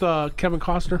movie with Kevin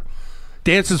Costner?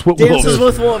 Dances with Dances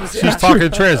Wolves. with wolves. She's talking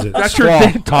transit. That's your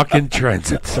name. Talk in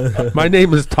Transit. My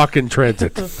name is Talk in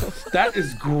Transit. That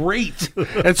is great.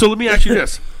 And so let me ask you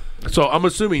this. So I'm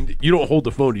assuming you don't hold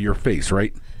the phone to your face,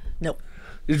 right? Nope.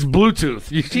 It's Bluetooth.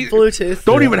 Bluetooth.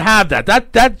 Don't even have that.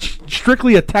 That's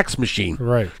strictly a text machine.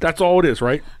 Right. That's all it is,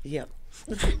 right? Yep.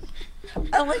 I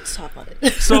don't like to talk about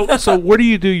it. So where do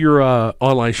you do your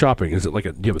online shopping? Is it like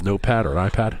do you have a notepad or an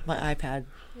iPad? My iPad.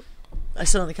 I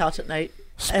sit on the couch at night.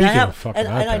 Speaking and I have, of fucking and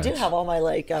I do iPads. have all my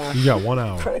You got 1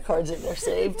 hour. credit cards in there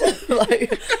saved.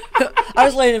 Like, I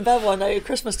was laying in bed one night at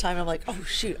Christmas time. I'm like, oh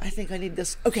shoot, I think I need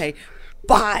this. Okay,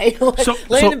 bye. Like,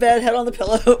 laying in bed, head on the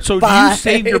pillow. So bye. do you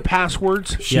save your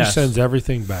passwords? She Yes. sends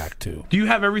everything back to. Do you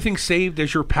have everything saved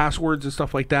as your passwords and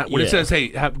stuff like that? When it Yeah. says,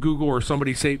 "Hey, have Google or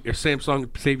somebody save or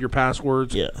Samsung save your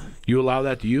passwords," Yeah. you allow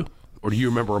that? Do you, or do you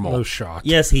remember them all? No shock.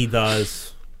 Yes, he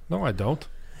does. No, I don't.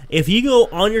 If you go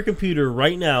on your computer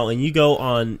right now and you go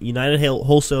on United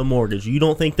Wholesale Mortgage, you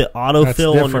don't think that That's autofill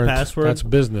on your different. password? That's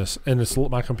business, and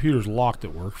my computer's locked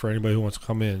at work for anybody who wants to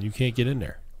come in. You can't get in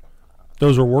there.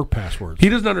 Those are work passwords. He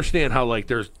doesn't understand how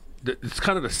it's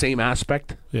kind of the same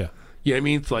aspect. Yeah. Yeah, I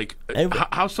mean, it's like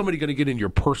how's somebody going to get in your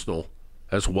personal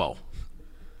as well?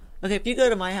 Okay, if you go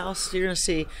to my house, you're gonna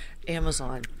see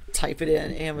Amazon. Type it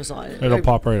in Amazon. It'll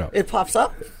pop right up. It pops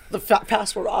up. The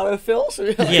password autofills.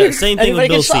 Yeah, same thing with Anybody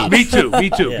Bill can shop. Seach. Me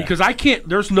too. Yeah. Because I can't.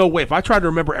 There's no way. If I try to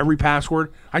remember every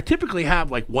password, I typically have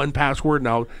like one password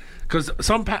now. Because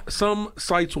some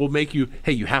sites will make you,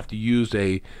 hey, you have to use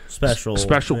a Special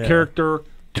yeah. character,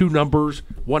 2 numbers,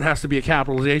 one has to be a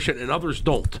capitalization, and others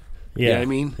don't. Yeah. You know what I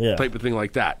mean? Yeah. Type of thing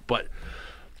like that. But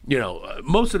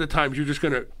most of the times you're just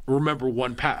going to remember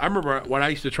one I remember when I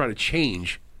used to try to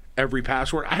change every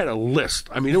password, I had a list.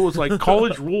 I mean, it was like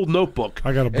college rule notebook.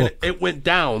 I got a book. And it went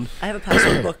down. I have a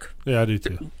password book. Yeah, I do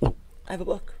too. I have a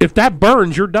book. If that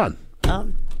burns, you're done.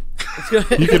 It's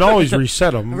good. You can always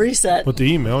reset them. Reset. With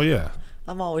the email, yeah.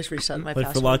 I'm always resetting my Like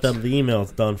for passwords. lockdown, the email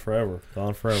is done forever.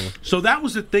 Gone forever. So that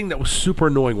was the thing that was super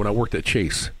annoying when I worked at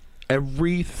Chase.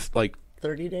 Every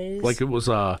 30 days. it was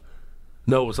it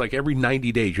was like every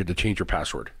 90 days you had to change your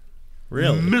password.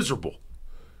 Really? Miserable.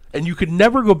 And you could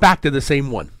never go back to the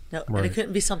same one. No, and it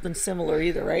couldn't be something similar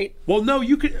either, right? Well, no,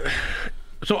 you could.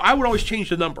 So I would always change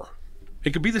the number.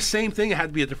 It could be the same thing. It had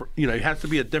to be a different. It has to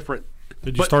be a different.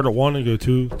 Did you start at 1 and go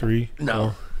 2, 3?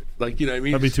 No, 4? you know what I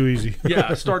mean. That'd be too easy. Yeah,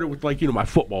 I started with my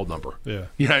football number. Yeah.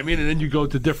 You know what I mean, and then you go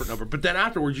to a different number. But then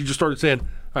afterwards, you just started saying,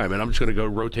 "All right, man, I'm just going to go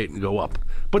rotate and go up."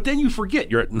 But then you forget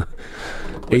you're at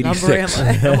 86. number am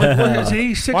I? I'm like, what is it,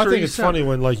 86 Well, I or think it's 87? funny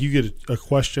when you get a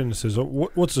question that says,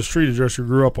 "What's the street address you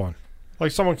grew up on?"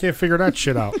 Like someone can't figure that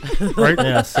shit out, right?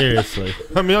 Yeah, seriously.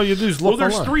 I mean, all you do is look. Well,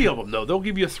 there's online. 3 of them though. They'll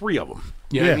give you 3 of them.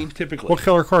 You know what I mean? Typically. What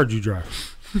color car did you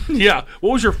drive? Yeah.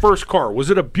 What was your first car? Was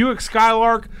it a Buick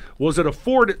Skylark? Was it a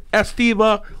Ford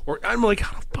Estiva? Or I'm like,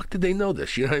 how the fuck did they know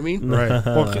this? You know what I mean? Right.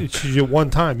 Well, one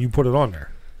time you put it on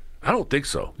there. I don't think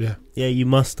so. Yeah. Yeah, you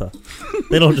must have.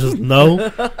 They don't just know.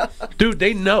 Dude,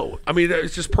 they know. I mean,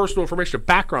 it's just personal information,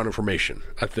 background information,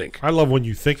 I think. I love when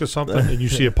you think of something and you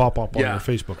see it pop up on Yeah. your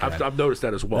Facebook ad. I've noticed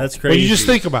that as well. That's But crazy. you just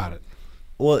think about it.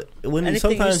 Well, when Anything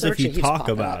you sometimes search, if it you keeps talk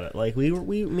popping about up. it, like me and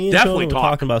Definitely Sheldon were talk.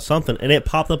 talking about something, and it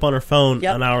popped up on her phone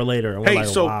Yep. an hour later, and we're Hey, like,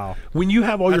 so wow. when you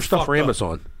have all your That's stuff for fucked up.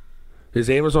 Amazon,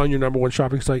 is Amazon your number 1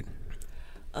 shopping site?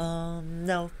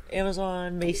 No,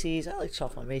 Amazon, Macy's. I like to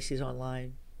shop on Macy's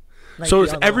online. So Nike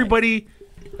is online. everybody,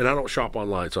 and I don't shop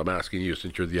online, so I'm asking you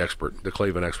since you're the expert, the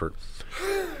Clavin expert.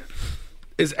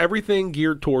 Is everything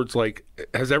geared towards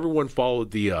has everyone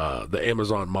followed the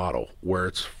Amazon model where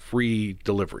it's free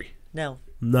delivery? No,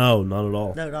 No, not at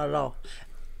all. no, not at all.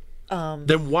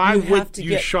 Then why You have would to you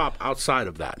get- shop outside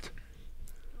of that?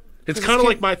 It's 'Cause kind of it's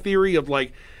like my theory of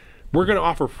we're going to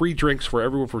offer free drinks for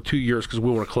everyone for 2 years because we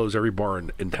want to close every bar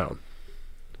in town.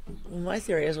 Well, my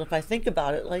theory is, if I think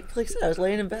about it, like I said, I was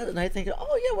laying in bed and I think,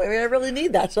 oh yeah, wait, I really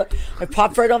need that. So I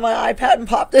popped right on my iPad and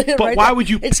popped it in. But right why there. would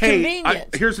you It's pay?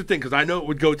 convenient. Here's the thing, because I know it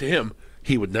would go to him.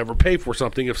 He would never pay for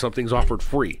something if something's offered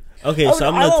free. Okay, so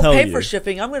I'm I going to won't tell pay you. for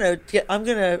shipping. I'm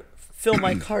gonna fill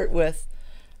my cart with.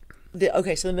 So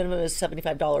the minimum is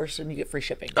 $75 and you get free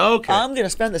shipping. Okay. I'm going to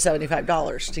spend the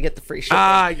 $75 to get the free shipping.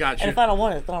 I got you. And if I don't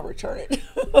want it, then I'll return it.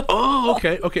 Oh,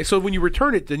 okay. Okay, so when you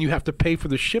return it, then you have to pay for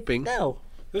the shipping. No.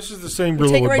 This is the same rule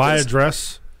take it would right buy to a the-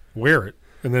 dress, wear it,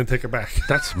 and then take it back.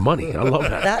 That's money. I love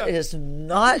that. That is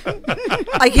not.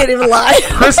 I can't even lie.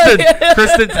 Kristen,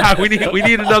 we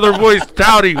need another voice.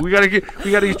 Towdy, we gotta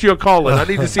get you a call in. I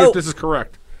need to see if this is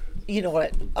correct. You know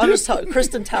what? I'm just telling you,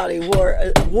 Kristen Towdy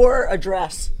wore a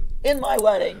dress in my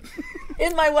wedding.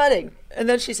 And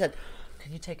then she said,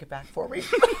 "Can you take it back for me?"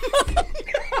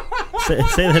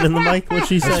 Say that in the mic. What'd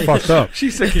she say? Fucked up.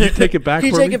 She said, "Can you take it back Can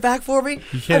you for take me?" it back for me?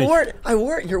 can't- I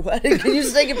wore it in your wedding. Can you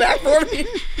just take it back for me?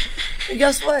 And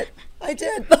guess what? I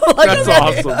did. That's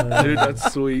awesome, dude.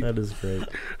 That's sweet. That is great.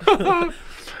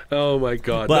 Oh my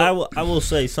god. But No. I will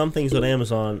say some things on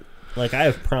Amazon, like I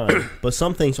have Prime, but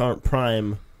some things aren't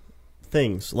Prime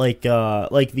things. Like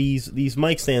these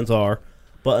mic stands are,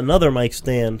 but another mic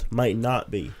stand might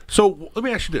not be. So let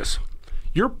me ask you this: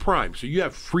 you're Prime, so you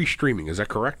have free streaming. Is that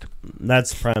correct?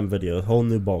 That's Prime Video, a whole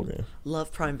new ballgame.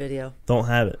 Love Prime Video. Don't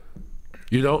have it.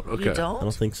 You don't? Okay. You I don't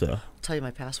don't? think so. I'll tell you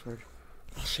my password.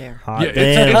 I'll share. Hot Yeah,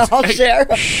 damn. I'll share.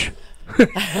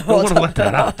 I don't want to let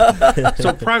that out.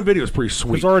 So Prime Video is pretty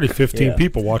sweet. There's already 15 Yeah.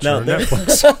 people watching No, on there-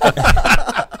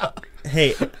 Netflix.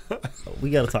 Hey, we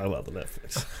got to talk about the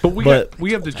Netflix. But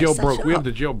we have the Shut jailbroke. up. We have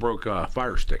the jailbroke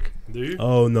Fire Stick. Do you?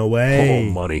 Oh no way!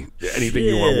 Oh, money. Anything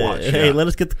you want to watch. Hey, yeah. let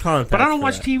us get the contact. But I don't for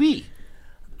watch that. TV.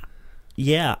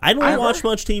 Yeah, I don't watch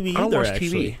much TV I don't either. watch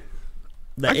actually, TV.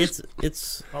 That I just-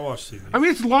 it's I watch TV. I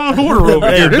mean, it's Law and Order over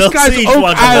Hey, here. This Bill guy's Seach Oak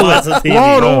watches Island. lots of TV.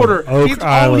 Law and Oh, Order. Oak All he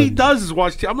Island. does is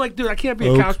watch TV. I'm like, dude, I can't be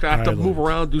a Oak couch guy. I have to Island. move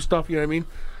around, do stuff. You know what I mean?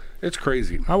 It's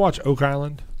crazy. I watch Oak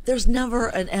Island. There's never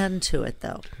an end to it,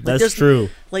 though. That's there's- true.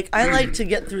 Like, I like to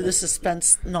get through the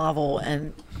suspense novel,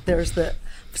 and there's the.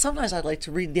 Sometimes I'd like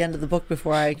to read the end of the book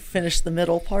before I finish the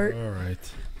middle part. All right.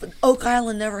 But Oak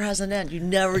Island never has an end. You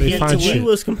never They get find to shit. She it.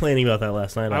 was complaining about that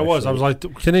last night. I was like,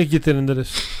 can they get into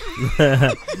this?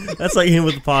 That's like him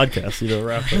with the podcast.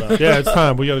 Wrap it up. Yeah, it's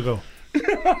time. We got to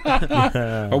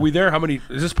go. Are we there? How many?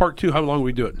 Is this part 2? How long are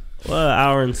we doing? Well, an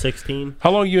hour and 16.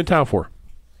 How long are you in town for?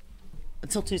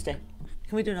 Until Tuesday.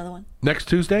 Can we do another one? Next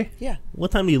Tuesday? Yeah.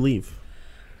 What time do you leave?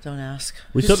 Don't ask.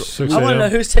 We could. 6 I want to know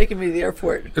a.m. who's taking me to the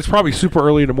airport. It's probably super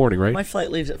early in the morning, right? My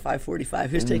flight leaves at 5:45.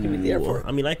 Who's taking me to the airport?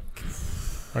 I mean, I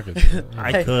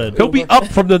I Hey. could. He'll be up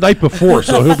from the night before,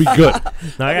 so he'll be good.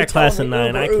 No, I You're got class at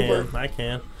telling me 9. Uber. I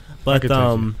can. could But take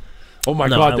you. Oh my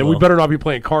No, God! I Then we will. better not be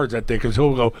playing cards that day because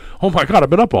he'll go. Oh my God! I've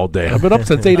been up all day. I've been up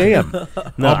since 8 a.m.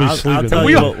 no, I'll be I'll sleeping. tell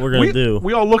we you all, what we're gonna do.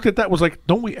 We all looked at that. Was like,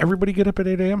 don't we? Everybody get up at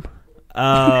 8 a.m.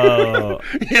 Oh,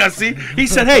 Yeah. See, he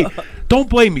said, "Hey, don't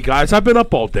blame me, guys. I've been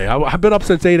up all day. I've been up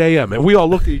since 8 a.m." And we all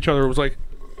looked at each other and was like,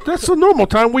 "That's the normal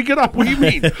time we get up. What do you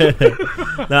mean?"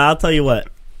 no, I'll tell you what.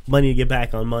 I need to get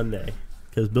back on Monday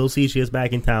because Bill Seach gets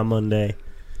back in town Monday.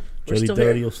 We're Jody still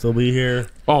Doty here. will still be here.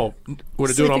 Oh,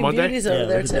 want to do it on Sleeping Monday? Beauty's over Yeah,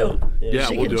 there we can do too. it. Yeah,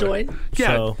 she we'll can do it. join. Yeah,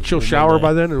 So, she'll we'll shower Monday.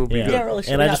 by then and it'll be Yeah. good. Yeah, really.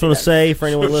 And I just want to say for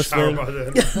anyone listening,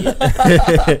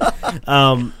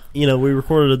 we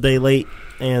recorded a day late,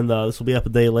 and this will be up a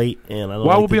day late. And I don't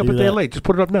Why like will to be up do a day that late? Just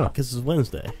put it up now. because it's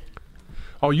Wednesday.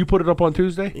 Oh, you put it up on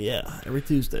Tuesday? Yeah, every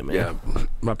Tuesday, man. Yeah,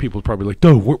 my people's probably like,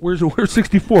 "Dude, where's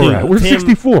 64 Dude, at? Where's Tim-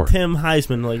 64?" Tim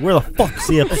Heisman, like, where the fuck's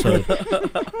the episode?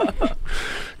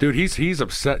 Dude, he's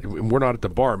upset. We're not at the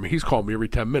bar. I mean, he's calling me every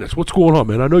 10 minutes. What's going on,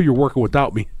 man? I know you're working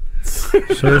without me.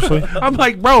 Seriously? I'm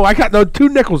like, bro, I got no 2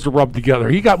 nickels to rub together.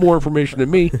 He got more information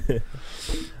than me.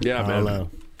 Yeah, I man. don't know.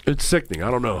 It's sickening. I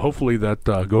don't know. Hopefully that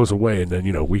goes away, and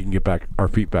then we can get back our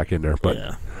feet back in there. But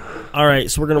Yeah. All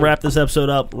right, so we're gonna wrap this episode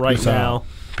up right Peace now. out.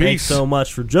 Thanks Peace. so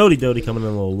much for Jody Doty coming in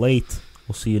a little late.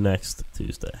 We'll see you next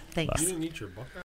Tuesday. Thanks. You didn't eat your bucket?